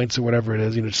 27 points or whatever it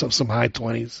is. Some high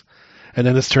 20s, and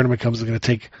then this tournament comes. They're going to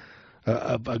take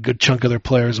a good chunk of their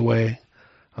players away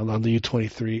on the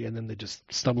U23, and then they just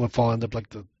stumble and fall, end up like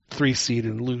the 3 seed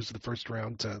and lose the first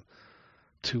round to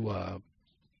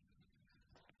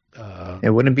it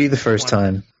wouldn't be the first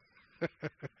time.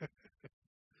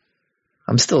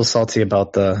 I'm still salty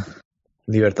about the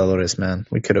Libertadores, man.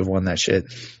 We could have won that shit.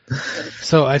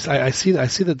 So I see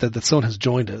that someone has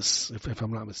joined us, if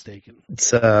I'm not mistaken.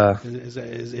 It's is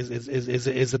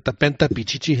it Tapenta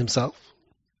Pichichi himself?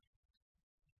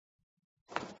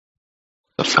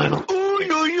 The final.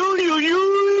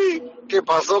 ¿Qué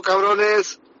pasó,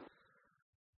 cabrones?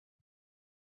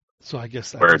 So I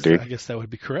guess that would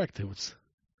be correct. It is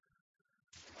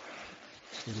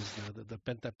the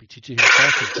Penta Pichichi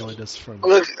himself who joined us from.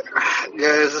 Look,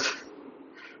 guys,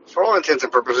 for all intents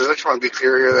and purposes, I just want to be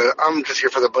clear here that I'm just here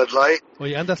for the Bud Light. Well,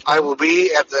 yeah, and that's I will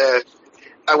be at the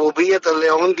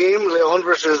Leon game, Leon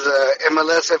versus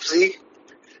MLS FC,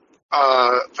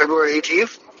 February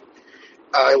 18th.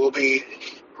 I will be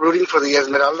rooting for the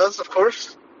Esmeraldas, of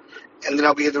course, and then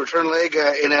I'll be at the return leg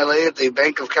in LA at the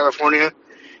Bank of California,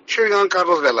 cheering on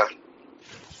Carlos Vela.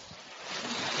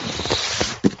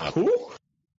 Who?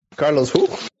 Carlos who?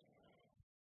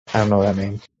 I don't know that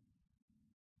name.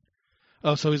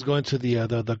 Oh, so he's going to the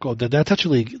that's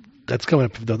actually that's coming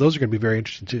up. Those are going to be very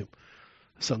interesting too.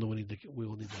 Something we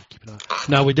will need to keep an eye on.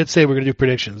 Now we did say we're going to do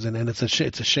predictions, and it's a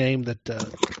shame that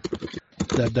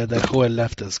Joel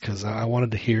left us because I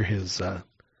wanted to hear his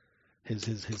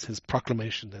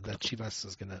proclamation that Chivas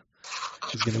is going to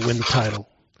win the title,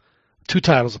 2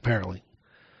 titles apparently.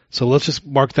 So let's just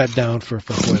mark that down for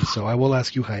Joel. So I will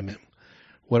ask you, Jaime,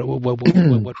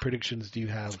 what predictions do you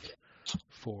have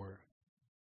for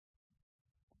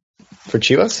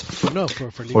Chivas? No, for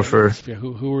Liga MX. Yeah,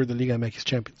 who are the Liga MX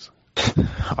champions?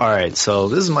 All right, so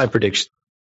this is my prediction.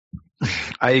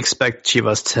 I expect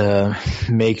Chivas to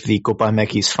make the Copa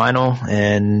MX final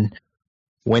and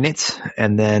win it,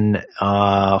 and then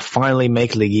finally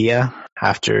make Liguilla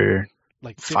after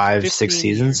like 5-6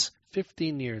 seasons.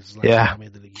 15 years. Yeah.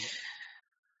 Made the Liguilla.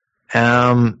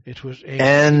 It was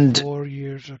 4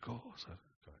 years ago. So.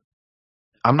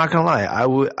 I'm not gonna lie.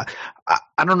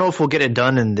 I don't know if we'll get it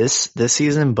done in this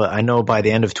season, but I know by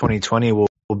the end of 2020 we'll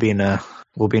be in a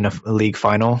league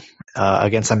final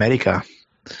against America.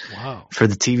 Wow. For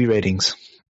the TV ratings.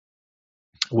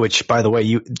 Which, by the way,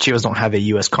 Chivas don't have a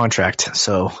U.S. contract,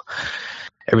 so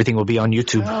everything will be on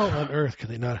YouTube. How on earth can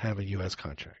they not have a U.S.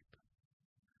 contract?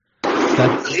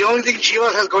 The only thing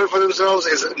Chivas has going for themselves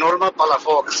is Norma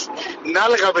Palafox.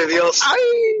 Nálgame Dios.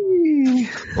 Ay.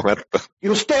 What the?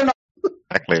 You stand up.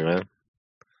 Exactly, man.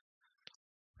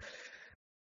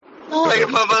 Ay,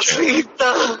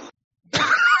 mamacita.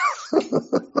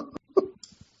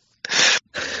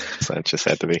 Sanchez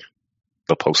had to be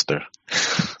the poster.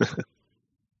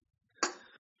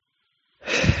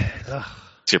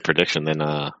 What's your prediction then,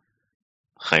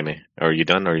 Jaime? Are you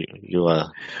done? Or you?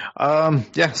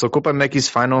 Yeah. So Copa MX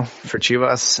final for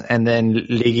Chivas, and then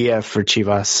Liguilla for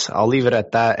Chivas. I'll leave it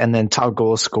at that. And then top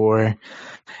goal scorer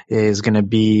is going to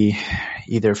be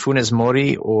either Funes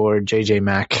Mori or JJ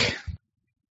Mack.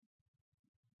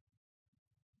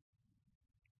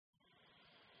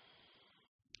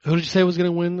 Who did you say was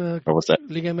going to win? What was that?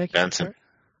 Liga MX. Benson.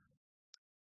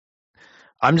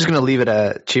 I'm just going to leave it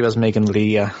at Chivas making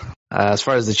Liga. As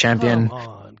far as the champion,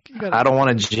 I don't want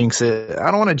to jinx it.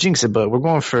 But we're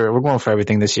going for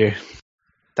everything this year.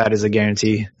 That is a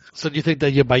guarantee. So do you think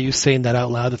that by you saying that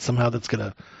out loud, that somehow that's going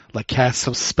to like cast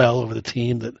some spell over the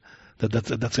team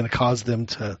that's going to cause them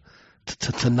to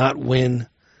not win?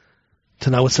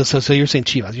 So you're saying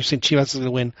Chivas. You're saying Chivas is going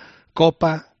to win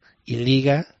Copa y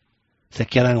Liga. Se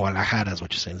queda en Guadalajara is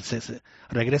what you're saying.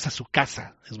 Regresa a su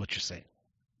casa is what you're saying.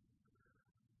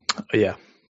 Yeah,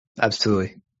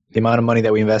 absolutely. The amount of money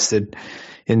that we invested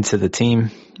into the team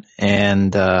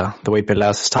and the way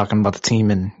Pelaez is talking about the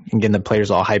team and getting the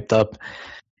players all hyped up,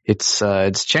 it's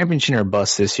championship or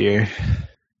bust this year.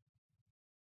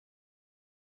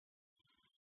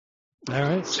 All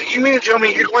right. So you mean to tell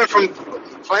me you're going from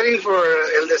fighting for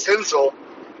el descenso,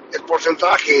 el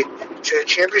porcentaje, to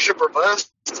championship or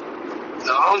bust?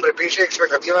 No, hombre, pinche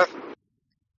expectativa.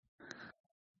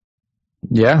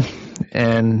 Yeah,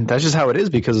 and that's just how it is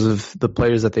because of the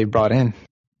players that they brought in.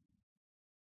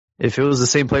 If it was the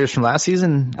same players from last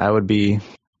season, we're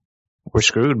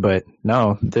screwed. But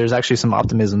no, there's actually some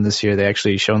optimism this year. They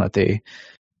actually shown that they're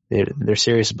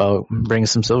serious about bringing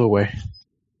some silverware.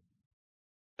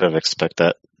 I'd expect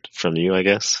that from you, I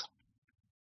guess.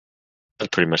 I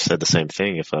pretty much said the same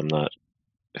thing. If I'm not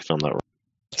wrong.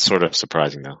 It's sort of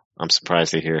surprising though. I'm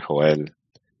surprised to hear Joel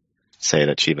say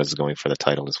that Chivas is going for the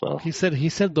title as well. He said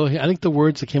though. I think the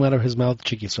words that came out of his mouth,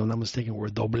 Chiqui, so I'm not mistaken, were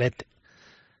doblete.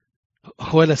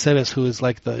 Joel Aceves, who is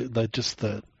like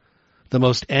the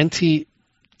most anti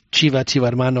Chiva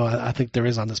hermano I think there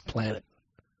is on this planet.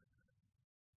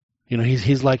 You know,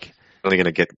 he's like only going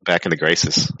to get back in the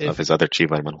graces of his other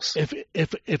Chiva hermanos.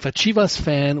 If a Chivas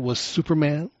fan was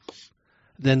Superman,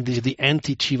 then the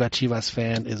anti Chivas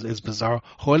fan is Bizarro.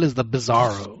 Joel is the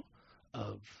Bizarro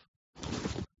of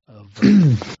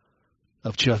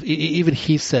Chivas. Even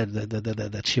he said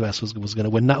that Chivas was going to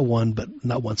win not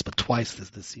once but twice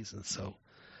this season. So,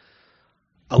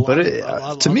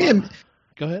 to me,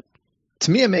 go ahead.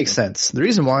 To me, it makes sense. The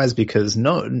reason why is because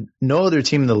no other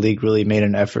team in the league really made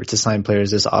an effort to sign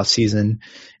players this offseason,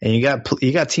 and you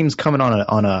got teams coming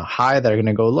on a high that are going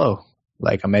to go low,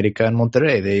 like America and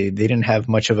Monterrey. They didn't have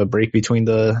much of a break between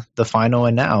the final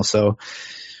and now, so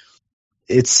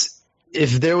if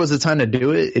there was a time to do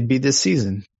it, it'd be this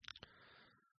season.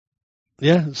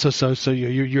 Yeah, so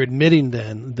you're admitting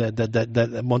then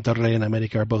that Monterrey and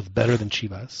America are both better than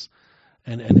Chivas.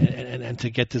 And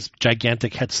to get this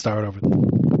gigantic head start over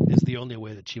them is the only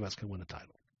way that Chivas can win a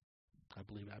title. I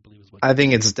believe is what. I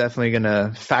think it's definitely going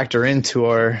to factor into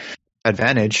our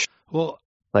advantage. Well,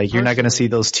 like you're not going to see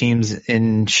those teams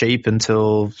in shape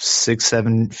until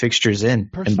 6-7 fixtures in,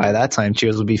 and by that time,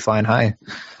 Chivas will be flying high.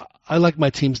 I like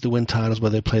my teams to win titles where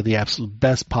they play the absolute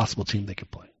best possible team they can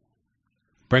play.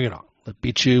 Bring it on. Let's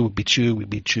beat you. We beat you. We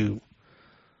beat you.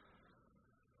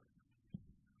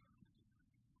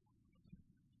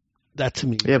 That to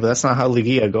me. Yeah, but that's not how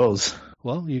Liguilla goes.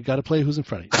 Well, you got to play who's in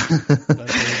front of you.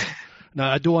 Now,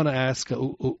 I do want to ask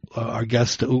our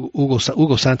guest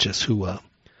Hugo Sanchez, who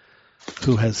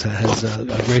has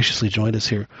graciously joined us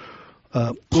here.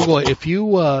 Hugo, if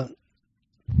you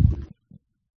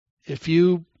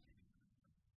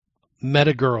met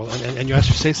a girl and you asked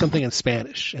her to say something in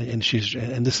Spanish, and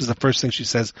this is the first thing she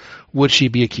says, would she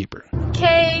be a keeper?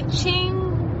 Que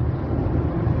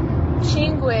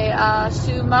chingue a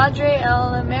su madre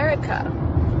en America.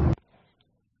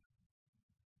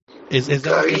 Is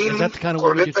that the kind of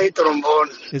woman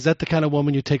is that the kind of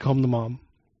woman you take home to mom?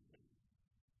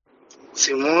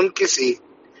 Simón que sí.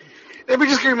 Let me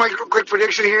just give you my quick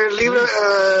prediction here.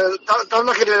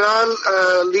 Tabla general,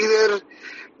 líder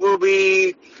will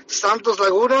be Santos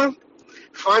Laguna.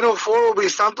 Final four will be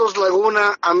Santos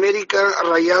Laguna, America,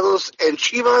 Rayados, and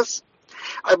Chivas.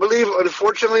 I believe,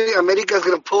 unfortunately, America is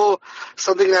going to pull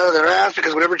something out of their ass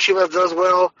because whenever Chivas does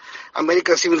well,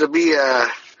 America seems to be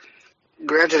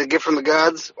granted a gift from the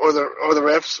gods or the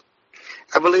refs.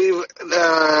 I believe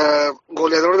the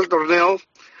goleador del torneo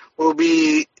will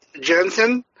be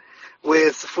Jensen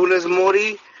with Funes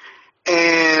Mori,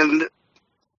 and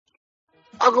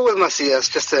I'll go with Macias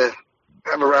just to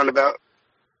have a roundabout.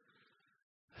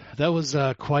 That was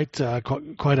quite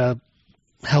a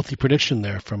healthy prediction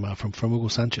there from Hugo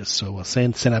Sanchez. So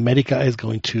saying America is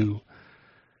going to,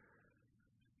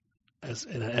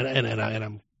 and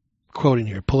I'm quoting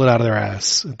here, pull something out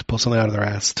of their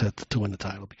ass to win the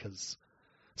title, because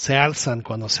se alzan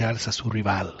cuando se alza su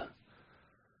rival.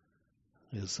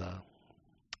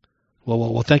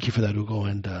 Well, thank you for that, Hugo,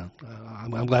 and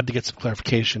I'm glad to get some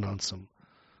clarification on some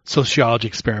sociology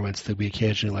experiments that we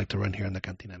occasionally like to run here on the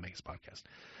Cantina MX podcast.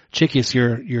 Chiquis,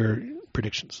 your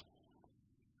predictions.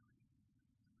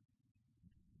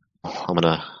 I'm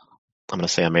gonna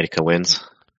say America wins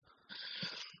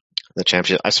the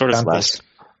championship. I sort of last.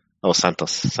 Oh,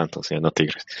 Santos, yeah, no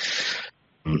Tigres.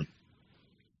 I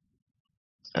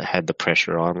had the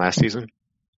pressure on last season.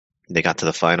 They got to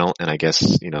the final, and I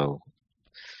guess could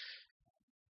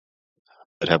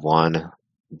have won,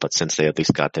 but since they at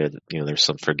least got there, there's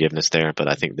some forgiveness there. But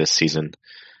I think this season,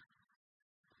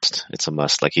 it's a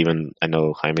must. Like, even I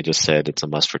know Jaime just said it's a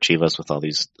must for Chivas with all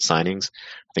these signings.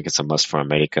 I think it's a must for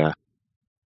America.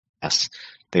 Yes,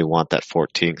 they want that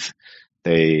 14th.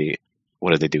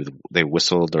 What did they do? They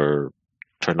whistled or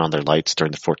turned on their lights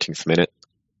during the 14th minute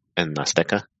in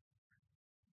Azteca.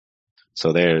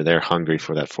 So they're hungry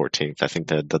for that 14th. I think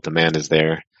that the demand is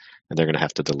there, and they're going to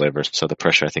have to deliver. So the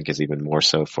pressure, I think, is even more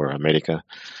so for America.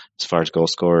 As far as goal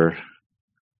scorer,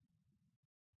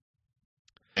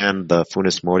 and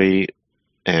Funes Mori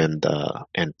and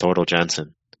Toro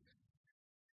Jansen.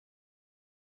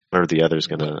 Or the other's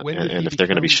going to, and if they're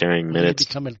going to be sharing minutes.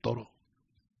 Become El Toro?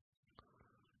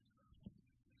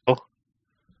 Oh.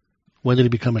 When did he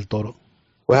become El Toro?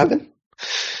 What happened?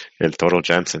 El Toro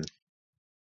Jansen.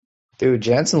 Dude,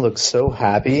 Jansen looks so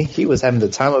happy. He was having the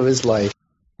time of his life.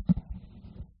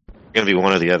 Going to be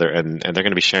one or the other, and they're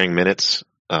going to be sharing minutes.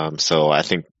 So I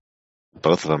think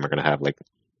both of them are going to have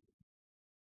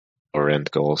lower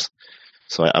end goals.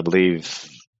 So I believe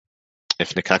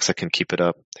if Necaxa can keep it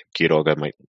up, Quiroga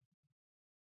might.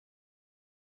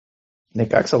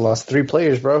 Necaxa lost 3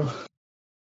 players, bro.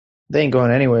 They ain't going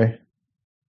anywhere.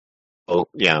 Oh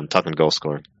yeah, I'm talking goal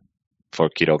scoring for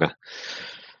Quiroga.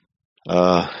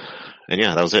 And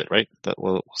yeah, that was it, right?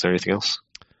 Was there anything else?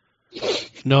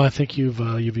 No, I think you've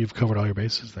covered all your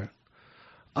bases there.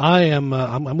 I'm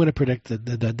going to predict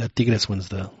that Tigres wins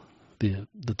the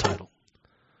title.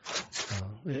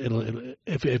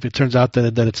 If it turns out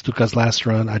that it's Tuca's last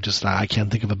run, I can't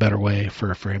think of a better way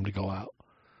for him to go out.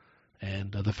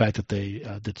 And the fact that they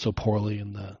did so poorly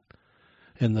in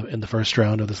in the first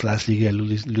round of this last Liga,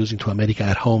 losing to America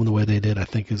at home the way they did, I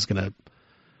think is going to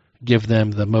give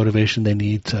them the motivation they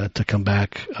need to come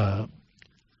back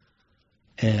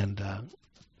and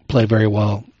play very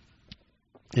well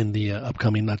in the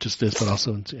upcoming, not just this, but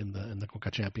also in the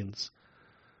Conca Champions.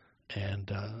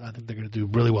 And I think they're going to do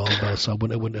really well in both. So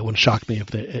it wouldn't shock me if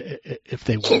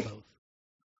they win both.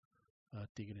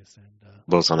 Tigres and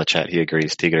Bo's on the chat. He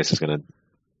agrees. Tigres is going to.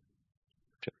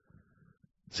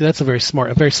 See, that's a very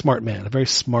smart man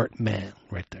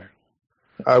right there.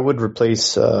 I would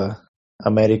replace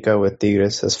America with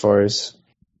Tigres as far as.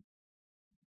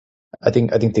 I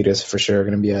think Tigres for sure are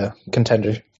going to be a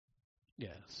contender. Yeah.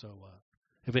 So,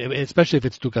 especially if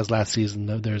it's Tuca's last season,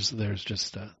 there's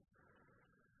just.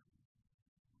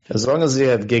 As long as they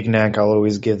have Gignac, I'll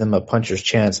always give them a puncher's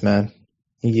chance, man.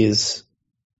 He is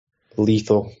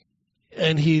lethal,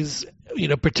 and he's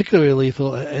particularly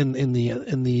lethal in the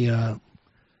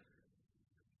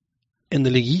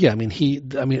Liguilla.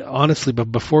 I mean, honestly, but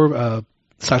before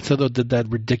Salcedo did that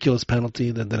ridiculous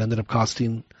penalty that ended up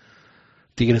costing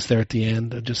Tigres there at the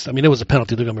end, it was a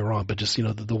penalty. Don't get me wrong, but just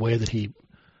the way that he,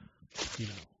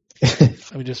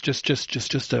 I mean, just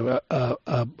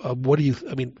what do you?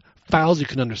 I mean, fouls you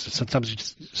can understand.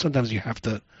 Sometimes you have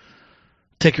to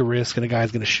take a risk, and a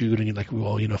guy's going to shoot, and you're like,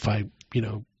 well, if I,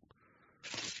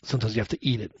 sometimes you have to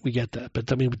eat it. We get that,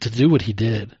 but I mean, to do what he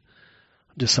did.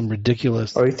 Just some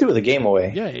ridiculous. Oh, he threw the game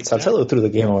away. Yeah, exactly. Salcedo threw the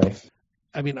game away.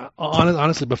 I mean,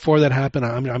 honestly, before that happened,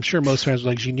 I'm sure most fans were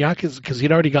like, Gignac is, because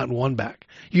he'd already gotten one back.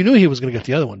 You knew he was going to get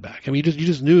the other one back. I mean, you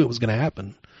just knew it was going to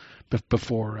happen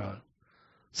before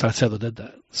Salcedo did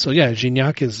that. So yeah,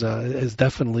 Gignac is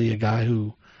definitely a guy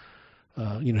who,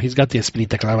 he's got the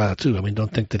espinita clavada too. I mean,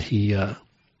 don't think that he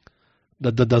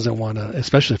that doesn't want to,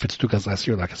 especially if it's Tuca's last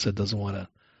year, like I said, doesn't want to.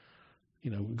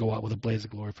 Go out with a blaze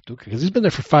of glory for Tuca, because he's been there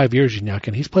for 5 years, Gignac,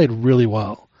 and he's played really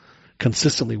well,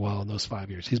 consistently well in those 5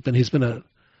 years. He's been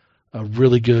a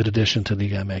really good addition to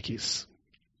Liga MX,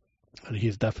 and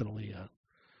he's definitely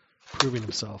proving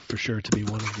himself for sure to be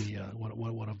one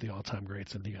of the all-time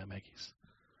greats in Liga MX.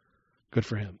 Good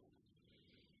for him.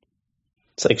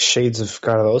 It's like shades of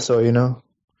Cardoso,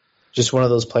 just one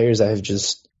of those players that have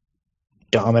just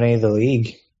dominated the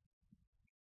league.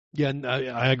 Yeah,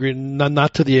 I agree.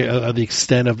 Not to the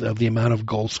extent of the amount of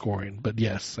goal scoring, but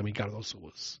yes, I mean, Cardoso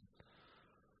was.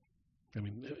 I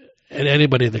mean, and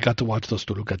anybody that got to watch those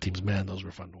Toluca teams, man, those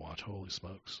were fun to watch. Holy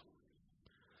smokes!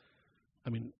 I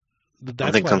mean,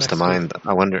 one thing comes to mind.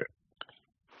 I wonder.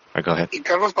 Right, go ahead.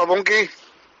 Carlos Pavón, ¿qué?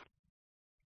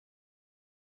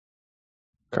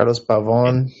 Carlos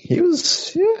Pavón, he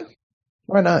was, yeah.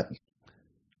 Why not?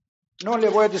 No le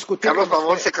voy a discutir. Carlos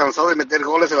Pavón se cansó de meter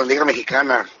goles en la Liga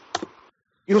Mexicana.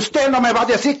 Y usted no me va a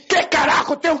decir qué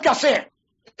carajo tengo que hacer.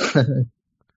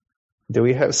 Do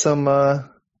we have some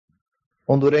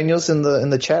Hondureños in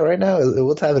the chat right now?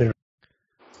 What's happening?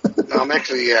 No, I'm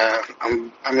actually,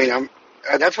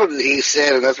 that's what he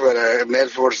said, and that's what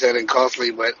Medford said in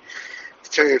Costly, but to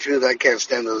tell you the truth, I can't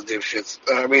stand those dipshits.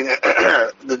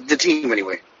 The team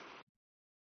anyway.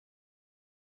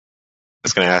 I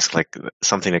was going to ask,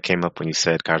 something that came up when you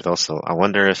said Cardoso. I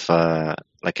wonder if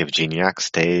Gignac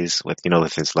stays with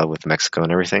his love with Mexico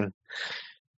and everything.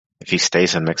 If he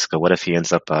stays in Mexico, what if he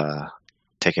ends up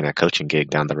taking a coaching gig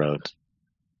down the road,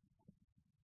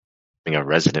 being a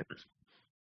resident?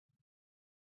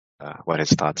 What his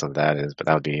thoughts on that is, but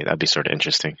that'd be sort of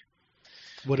interesting.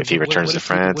 If he returns to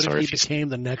France, or if he became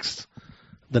the next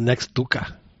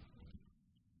Tuca.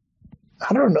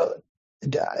 I don't know.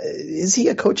 Is he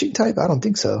a coaching type? I don't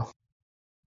think so.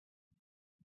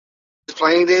 His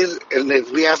playing days, and if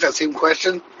we asked that same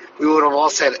question, we would have all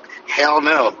said, hell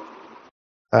no.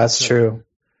 That's true.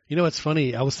 It's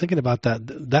funny. I was thinking about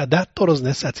that Toros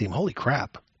Neza team. Holy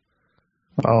crap.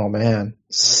 Oh, man.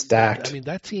 Stacked. I mean,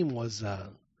 that team was...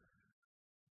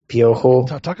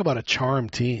 Piojo. Talk about a charm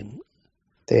team.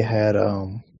 They had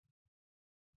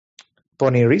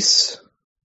Boniris,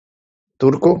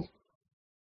 Turco.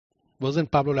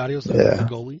 Wasn't Pablo Larios the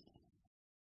goalie?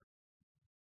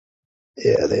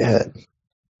 Yeah,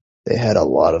 they had a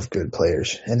lot of good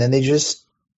players, and then they just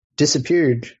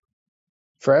disappeared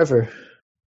forever.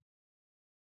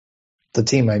 The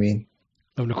team, I mean.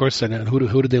 And of course, and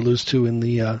who did they lose to in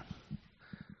the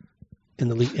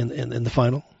league in the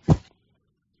final?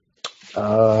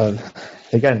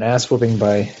 They got an ass whooping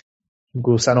by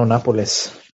Gusano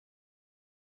Nápoles.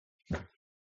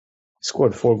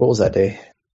 Scored 4 goals that day.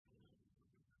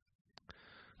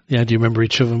 Yeah, do you remember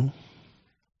each of them?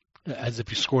 As if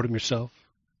you scored them yourself?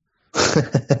 Have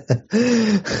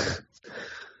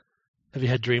you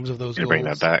had dreams of those goals? Bring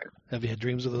that back. Have you had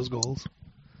dreams of those goals?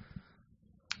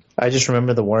 I just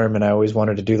remember the worm, and I always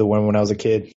wanted to do the worm when I was a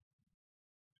kid.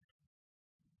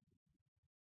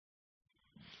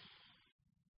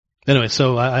 Anyway,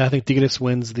 so I think Tigres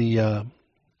wins the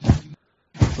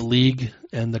league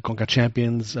and the Conca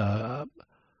Champions.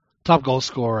 Top goal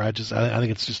scorer. I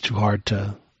think it's just too hard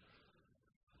to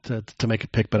make a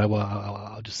pick, but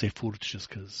I'll just say Furch just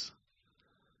because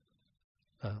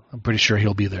I'm pretty sure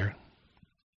he'll be there.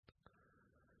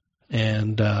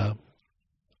 And I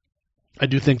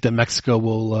do think that Mexico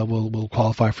will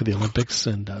qualify for the Olympics,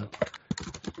 and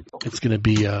it's going to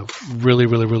be a really,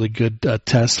 really, really good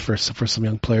test for some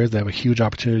young players. They have a huge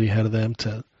opportunity ahead of them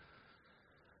to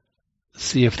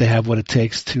see if they have what it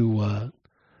takes to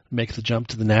make the jump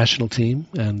to the national team.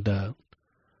 And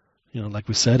like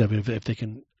we said, if they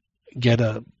can get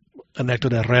an Hector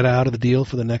Herrera out of the deal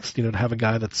for the next, to have a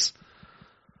guy that's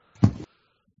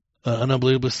an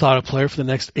unbelievably solid player for the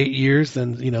next 8 years,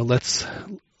 then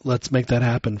let's make that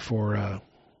happen for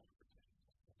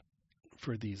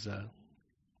these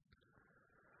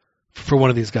for one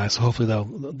of these guys. So hopefully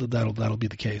that'll be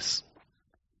the case.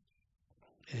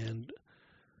 And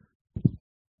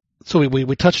so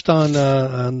we touched on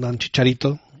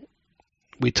Chicharito.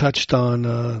 We touched on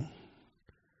the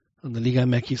Liga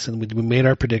MX, and we made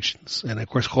our predictions. And of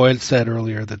course, Joel said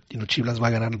earlier that Chivas va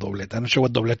a ganar el doblete. I'm not sure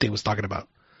what doblete he was talking about,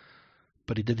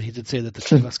 but he did say that the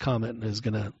Chivas comment is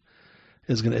gonna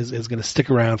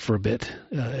stick around for a bit.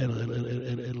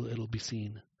 It'll be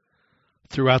seen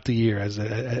throughout the year as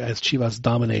Chivas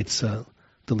dominates the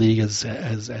league as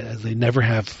they never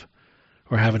have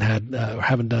or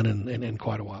haven't done in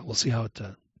quite a while. We'll see how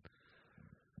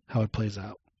it plays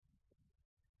out.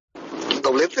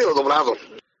 Doblete o doblado?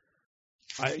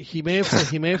 He may have said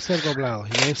doblado.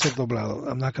 He may have said doblado.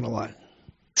 I'm not going to lie.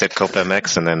 He said Copa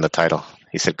MX and then the title.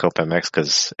 He said Copa MX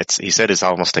because he said it's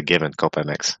almost a given, Copa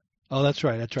MX. Oh, that's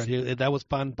right. That was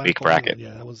pan big bracket.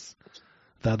 Yeah,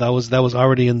 that was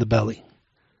already in the belly,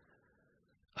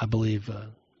 I believe.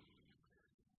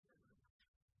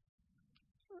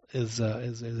 Is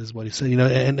what he said.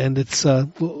 And it's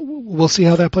we'll see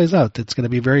how that plays out. It's going to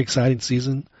be a very exciting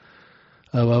season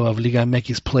of Liga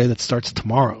MX play that starts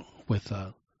tomorrow with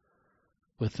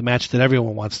the match that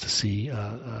everyone wants to see,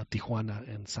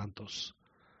 Tijuana and Santos,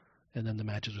 and then the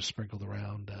matches are sprinkled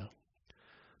around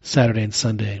Saturday and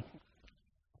Sunday.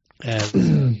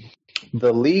 And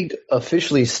the league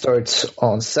officially starts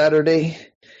on Saturday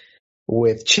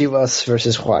with Chivas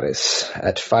versus Juarez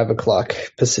at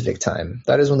 5:00 Pacific time.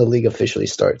 That is when the league officially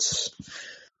starts,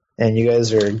 and you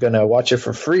guys are gonna watch it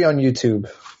for free on YouTube.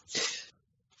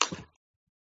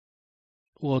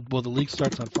 Well, the league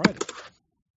starts on Friday.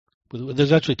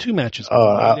 There's actually two matches.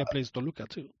 Friday plays Toluca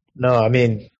too. No, I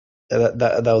mean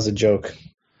that was a joke.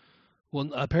 Well,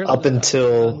 apparently, up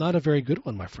until not a very good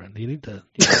one, my friend. You need to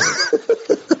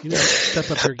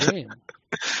step up your game.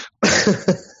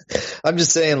 I'm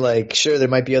just saying, sure, there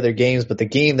might be other games, but the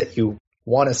game that you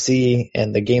want to see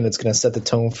and the game that's going to set the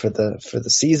tone for the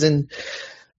season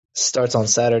starts on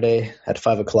Saturday at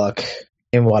 5:00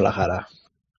 in Guadalajara,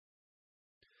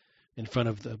 in front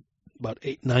of about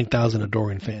 9,000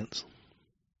 adoring fans.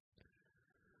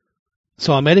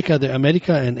 So America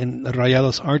and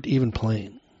Rayados aren't even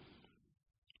playing.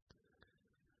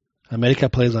 America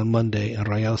plays on Monday, and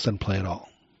Rayados doesn't play at all.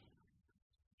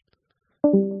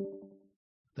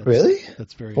 Really?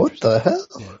 That's very What the hell?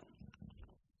 Yeah.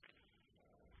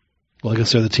 Well, I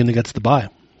guess they're the team that gets the bye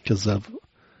because of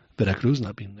Veracruz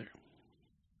not being there.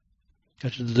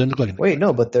 Actually, it doesn't look like Wait,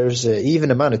 no, but there's an even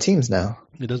amount of teams now.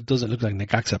 It doesn't look like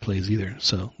Necaxa plays either,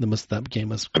 so that game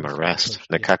must. I'm a rest.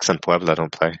 Necaxa and Puebla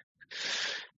don't play.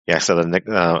 Yeah, so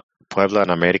the Puebla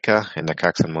and America and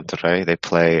Necaxa and Monterrey, they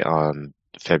play on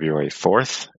February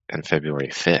 4th and February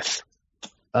 5th.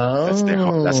 Oh. That's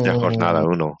their jornada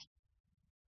uno.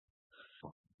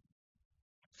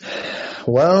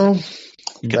 Well,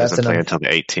 it doesn't play until the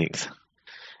 18th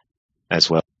as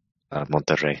well,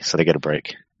 Monterrey, so they get a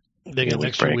break. They get an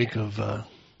extra week of...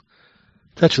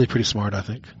 it's actually pretty smart, I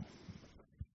think.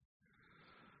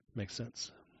 Makes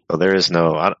sense. So there is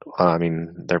no...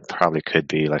 there probably could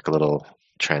be a little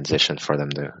transition for them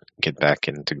to get back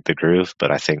into the groove,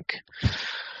 but I think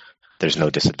there's no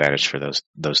disadvantage for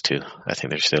those two. I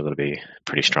think they're still going to be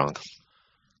pretty strong.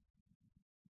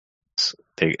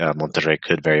 Monterrey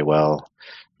could very well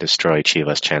destroy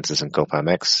Chivas' chances in Copa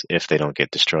MX if they don't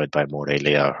get destroyed by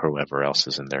Morelia or whoever else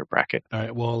is in their bracket. All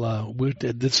right. Well,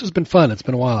 this has been fun. It's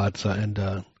been a while.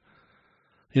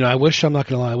 I wish, I'm not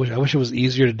going to lie, I wish it was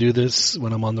easier to do this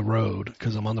when I'm on the road,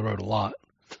 because I'm on the road a lot.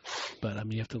 But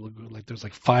you have to look there's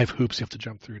 5 hoops you have to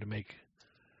jump through to make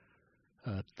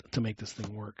this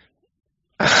thing work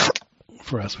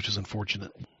for us, which is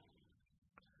unfortunate.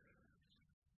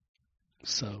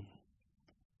 So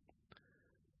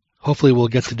hopefully we'll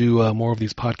get to do more of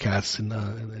these podcasts in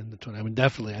the tournament. I mean,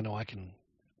 definitely, I know I can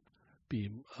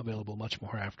be available much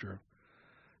more after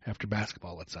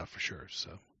basketball lets out for sure.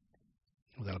 So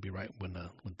that'll be right when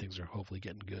things are hopefully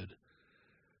getting good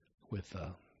with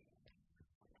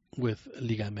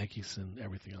Liga MX and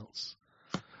everything else.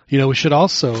 You know, we should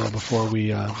also before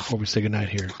we say goodnight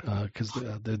here, because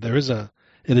there is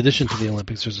in addition to the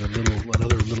Olympics, there's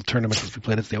another little tournament that we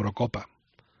played. It's the Eurocopa,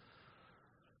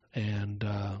 and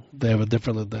they have a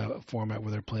different format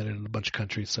where they're playing it in a bunch of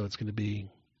countries. So it's going to be,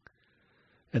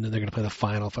 and then they're going to play the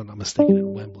final, if I'm not mistaken,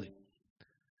 in Wembley.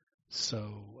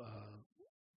 So,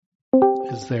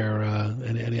 is there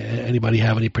anybody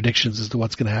have any predictions as to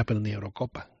what's going to happen in the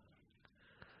Eurocopa?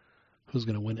 Who's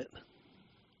going to win it?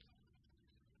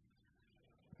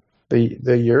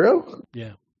 The Euro?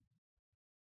 Yeah.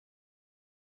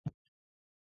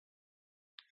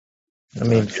 I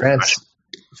mean, France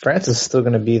is still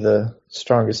going to be the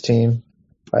strongest team,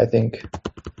 I think.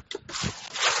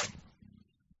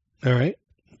 All right.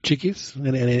 Chiquis,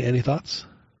 any thoughts?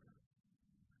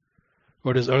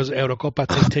 Or does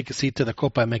Eurocopa take a seat to the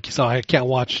Copa MX? So I can't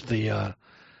watch the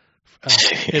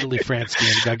Italy-France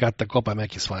game. I got the Copa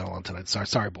MX final on tonight.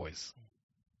 Sorry, boys.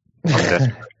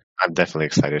 I'm definitely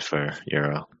excited for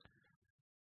Euro.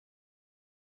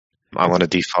 I want to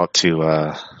default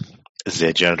to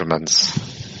the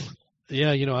Germans.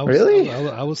 Yeah, you know,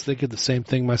 I was thinking the same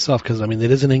thing myself because I mean it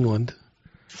is in England,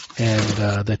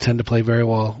 and they tend to play very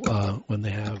well when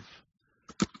they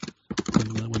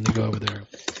go over there.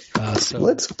 So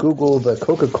let's Google the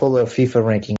Coca-Cola FIFA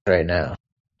rankings right now.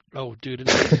 Oh, dude,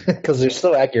 because they're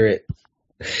so accurate.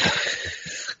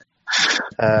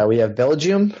 We have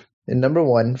Belgium in number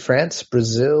 1, France,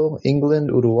 Brazil, England,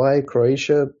 Uruguay,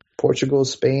 Croatia, Portugal,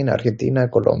 Spain, Argentina,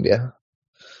 Colombia.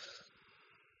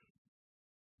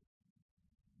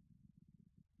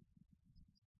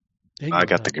 I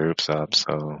got the groups up,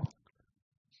 so.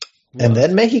 And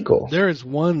then Mexico. There is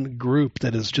one group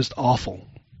that is just awful.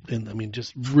 And I mean,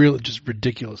 just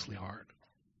ridiculously hard.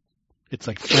 It's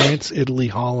like France, Italy,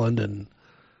 Holland, and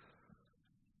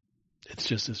it's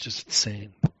just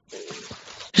insane.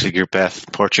 So Group F: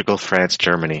 Portugal, France,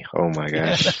 Germany. Oh my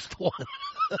gosh! Yeah, that's the one.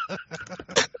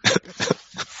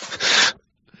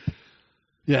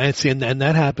 Yeah, and see, and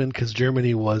that happened because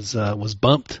Germany was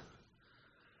bumped.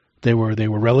 They were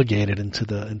relegated into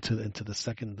the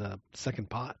second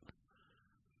pot.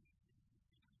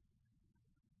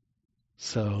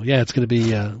 So yeah, it's going to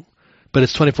be, but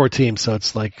it's 24 teams, so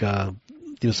it's like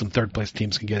some third place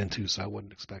teams can get into. So I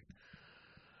wouldn't expect,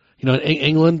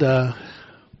 England.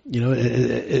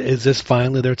 Is this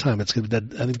finally their time? It's going to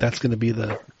be I think that's going to be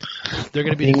they're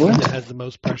going to be England? The team that has the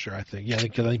most pressure. I think. Yeah, I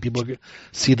think people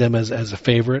see them as a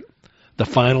favorite. The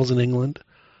finals in England.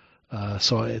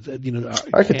 So I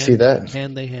could see that.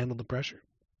 Can they handle the pressure?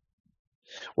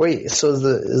 Wait, so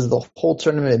is the whole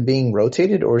tournament being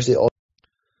rotated, or is it all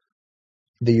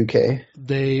the UK?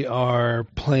 They are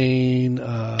playing.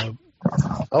 Oh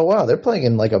wow, they're playing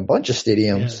in like a bunch of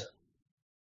stadiums. Yeah.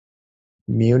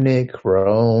 Munich,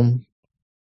 Rome,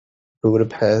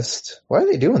 Budapest. Why are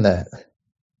they doing that?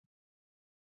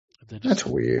 That's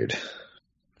weird.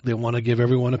 They want to give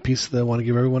everyone a piece.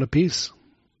 Looks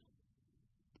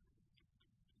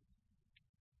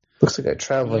like a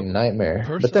traveling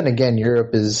nightmare. But then again,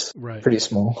 Europe is pretty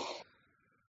small.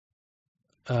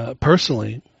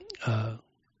 Personally,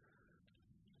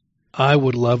 I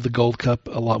would love the Gold Cup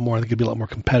a lot more. I think it'd be a lot more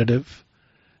competitive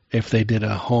if they did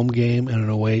a home game and an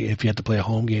away. If you had to play a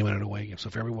home game and an away game, so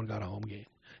if everyone got a home game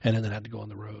and then had to go on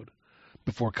the road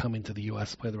before coming to the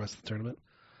U.S. to play the rest of the tournament,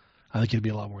 I think it'd be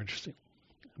a lot more interesting.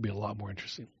 It'd be a lot more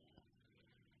interesting.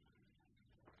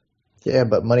 Yeah,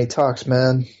 but money talks,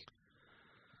 man.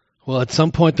 Well, at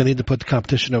some point they need to put the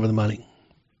competition over the money.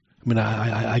 I mean,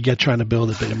 I get trying to build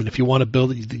it, but I mean, if you want to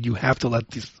build it, you have to let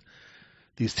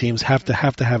these teams have to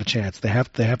have a chance. They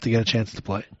have to get a chance to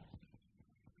play,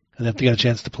 and they have to get a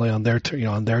chance to play on their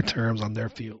on their terms, on their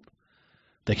field.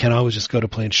 They can't always just go to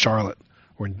play in Charlotte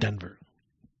or in Denver.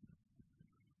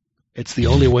 It's the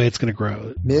only way it's going to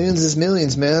grow. Millions is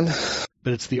millions, man.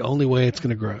 But it's the only way it's going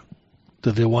to grow.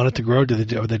 Do they want it to grow? Or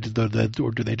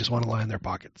do they just want to line their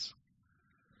pockets?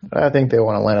 I think they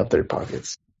want to line up their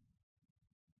pockets.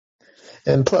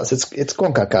 And plus, it's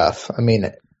CONCACAF. I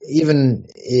mean, even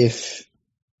if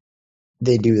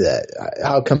they do that,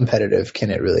 how competitive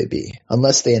can it really be?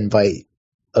 Unless they invite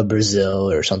a Brazil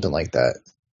or something like that.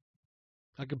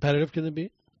 How competitive can it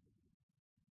be?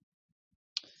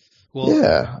 Well,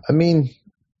 yeah, I mean,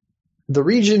 the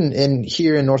region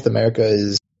here in North America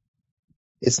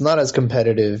it's not as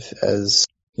competitive as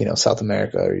South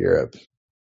America or Europe.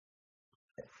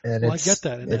 And Well, I get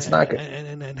that. It's not good.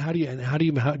 And how do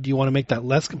you want to make that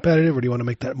less competitive, or do you want to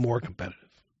make that more competitive?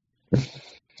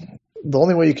 The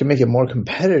only way you can make it more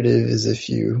competitive is if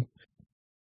you,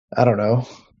 I don't know.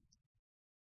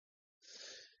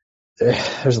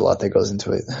 There's a lot that goes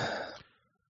into it.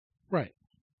 Right.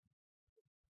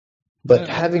 But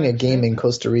having a game in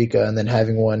Costa Rica and then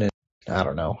having one in, I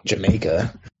don't know,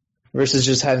 Jamaica, versus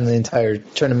just having the entire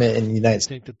tournament in the United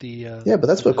States. Yeah, but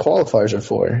that's what qualifiers are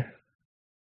for.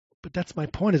 But that's my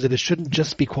point, is that it shouldn't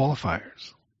just be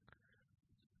qualifiers.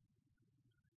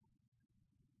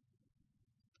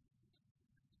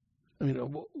 I mean,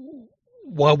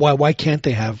 why can't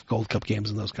they have Gold Cup games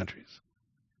in those countries?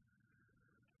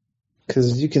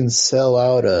 Because you can sell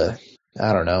out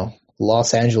I don't know,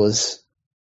 Los Angeles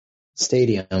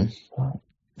stadium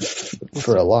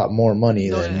for a lot more money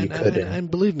than you could.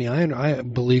 And believe me, I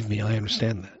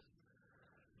understand that.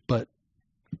 But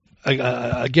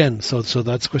again, so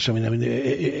that's the question. I mean,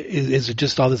 is it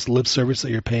just all this lip service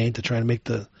that you're paying to try and make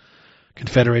the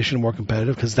Confederation more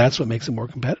competitive? Because that's what makes it more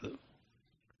competitive.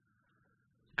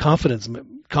 Confidence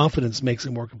makes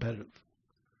it more competitive.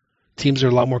 Teams are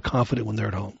a lot more confident when they're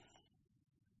at home.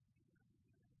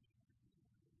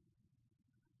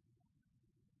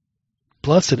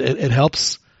 Plus, it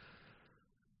helps.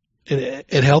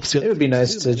 It helps. It would be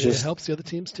nice to just. It helps the other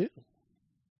teams too.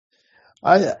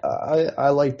 I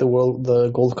liked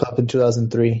the Gold Cup in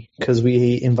 2003 because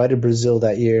we invited Brazil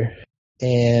that year,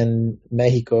 and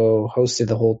Mexico hosted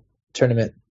the whole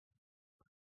tournament.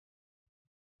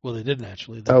 Well, they didn't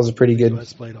actually. That was a pretty good. The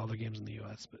U.S. played all their games in the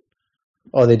U.S., but.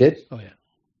 Oh, they did? Oh yeah.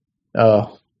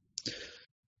 Oh.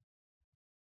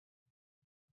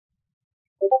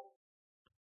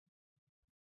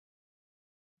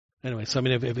 Anyway, so I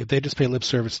mean, if they just pay lip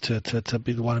service to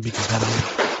want to be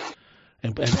competitive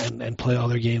and play all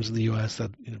their games in the U.S., that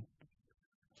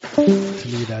to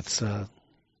me that's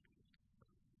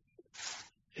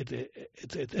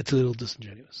it's a little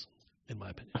disingenuous, in my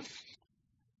opinion.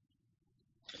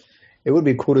 It would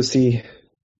be cool to see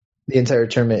the entire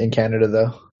tournament in Canada,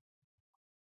 though.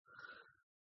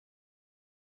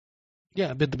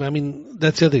 Yeah, but I mean,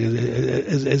 that's the other thing,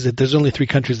 is that there's only 3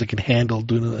 countries that can handle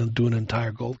doing an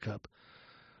entire Gold Cup.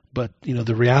 But,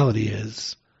 the reality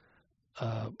is,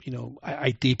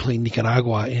 Haití playing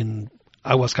Nicaragua in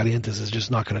Aguascalientes is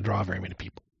just not going to draw very many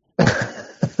people. But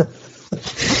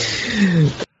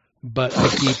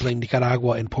Haití playing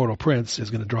Nicaragua in Port-au-Prince is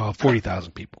going to draw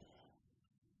 40,000 people.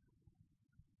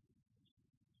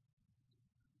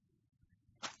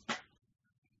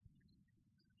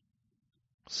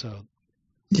 So.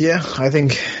 Yeah, I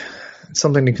think it's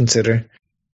something to consider.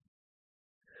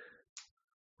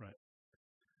 Right.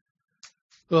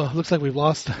 Well, it looks like we've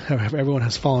lost. Everyone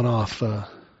has fallen off.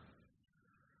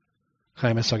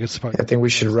 Jaime, so I guess I think we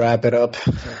should wrap it up.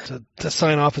 To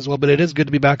sign off as well, but it is good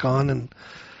to be back on, and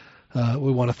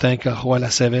we want to thank Joel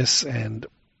Aceves and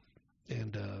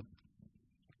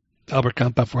Albert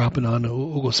Campa for hopping on,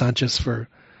 Hugo Sanchez for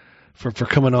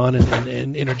coming on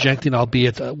and interjecting,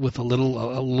 albeit with a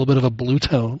little bit of a blue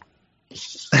tone.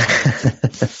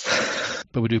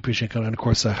 But we do appreciate coming on. Of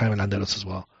course, Jaime Landeros as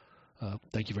well.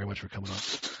 Thank you very much for coming on.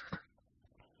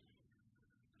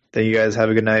 Thank you guys.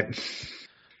 Have a good night.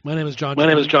 My name is John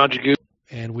Jagu,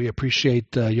 and we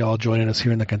appreciate y'all joining us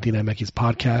here in the Cantina MX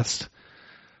podcast.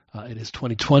 It is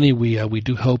 2020. We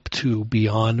do hope to be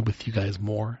on with you guys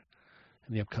more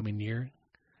in the upcoming year.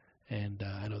 And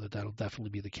I know that that'll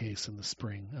definitely be the case in the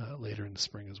spring, later in the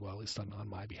spring as well, at least on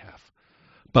my behalf.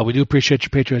 But we do appreciate your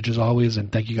patronage as always, and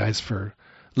thank you guys for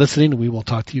listening. We will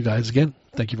talk to you guys again.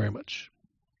 Thank you very much.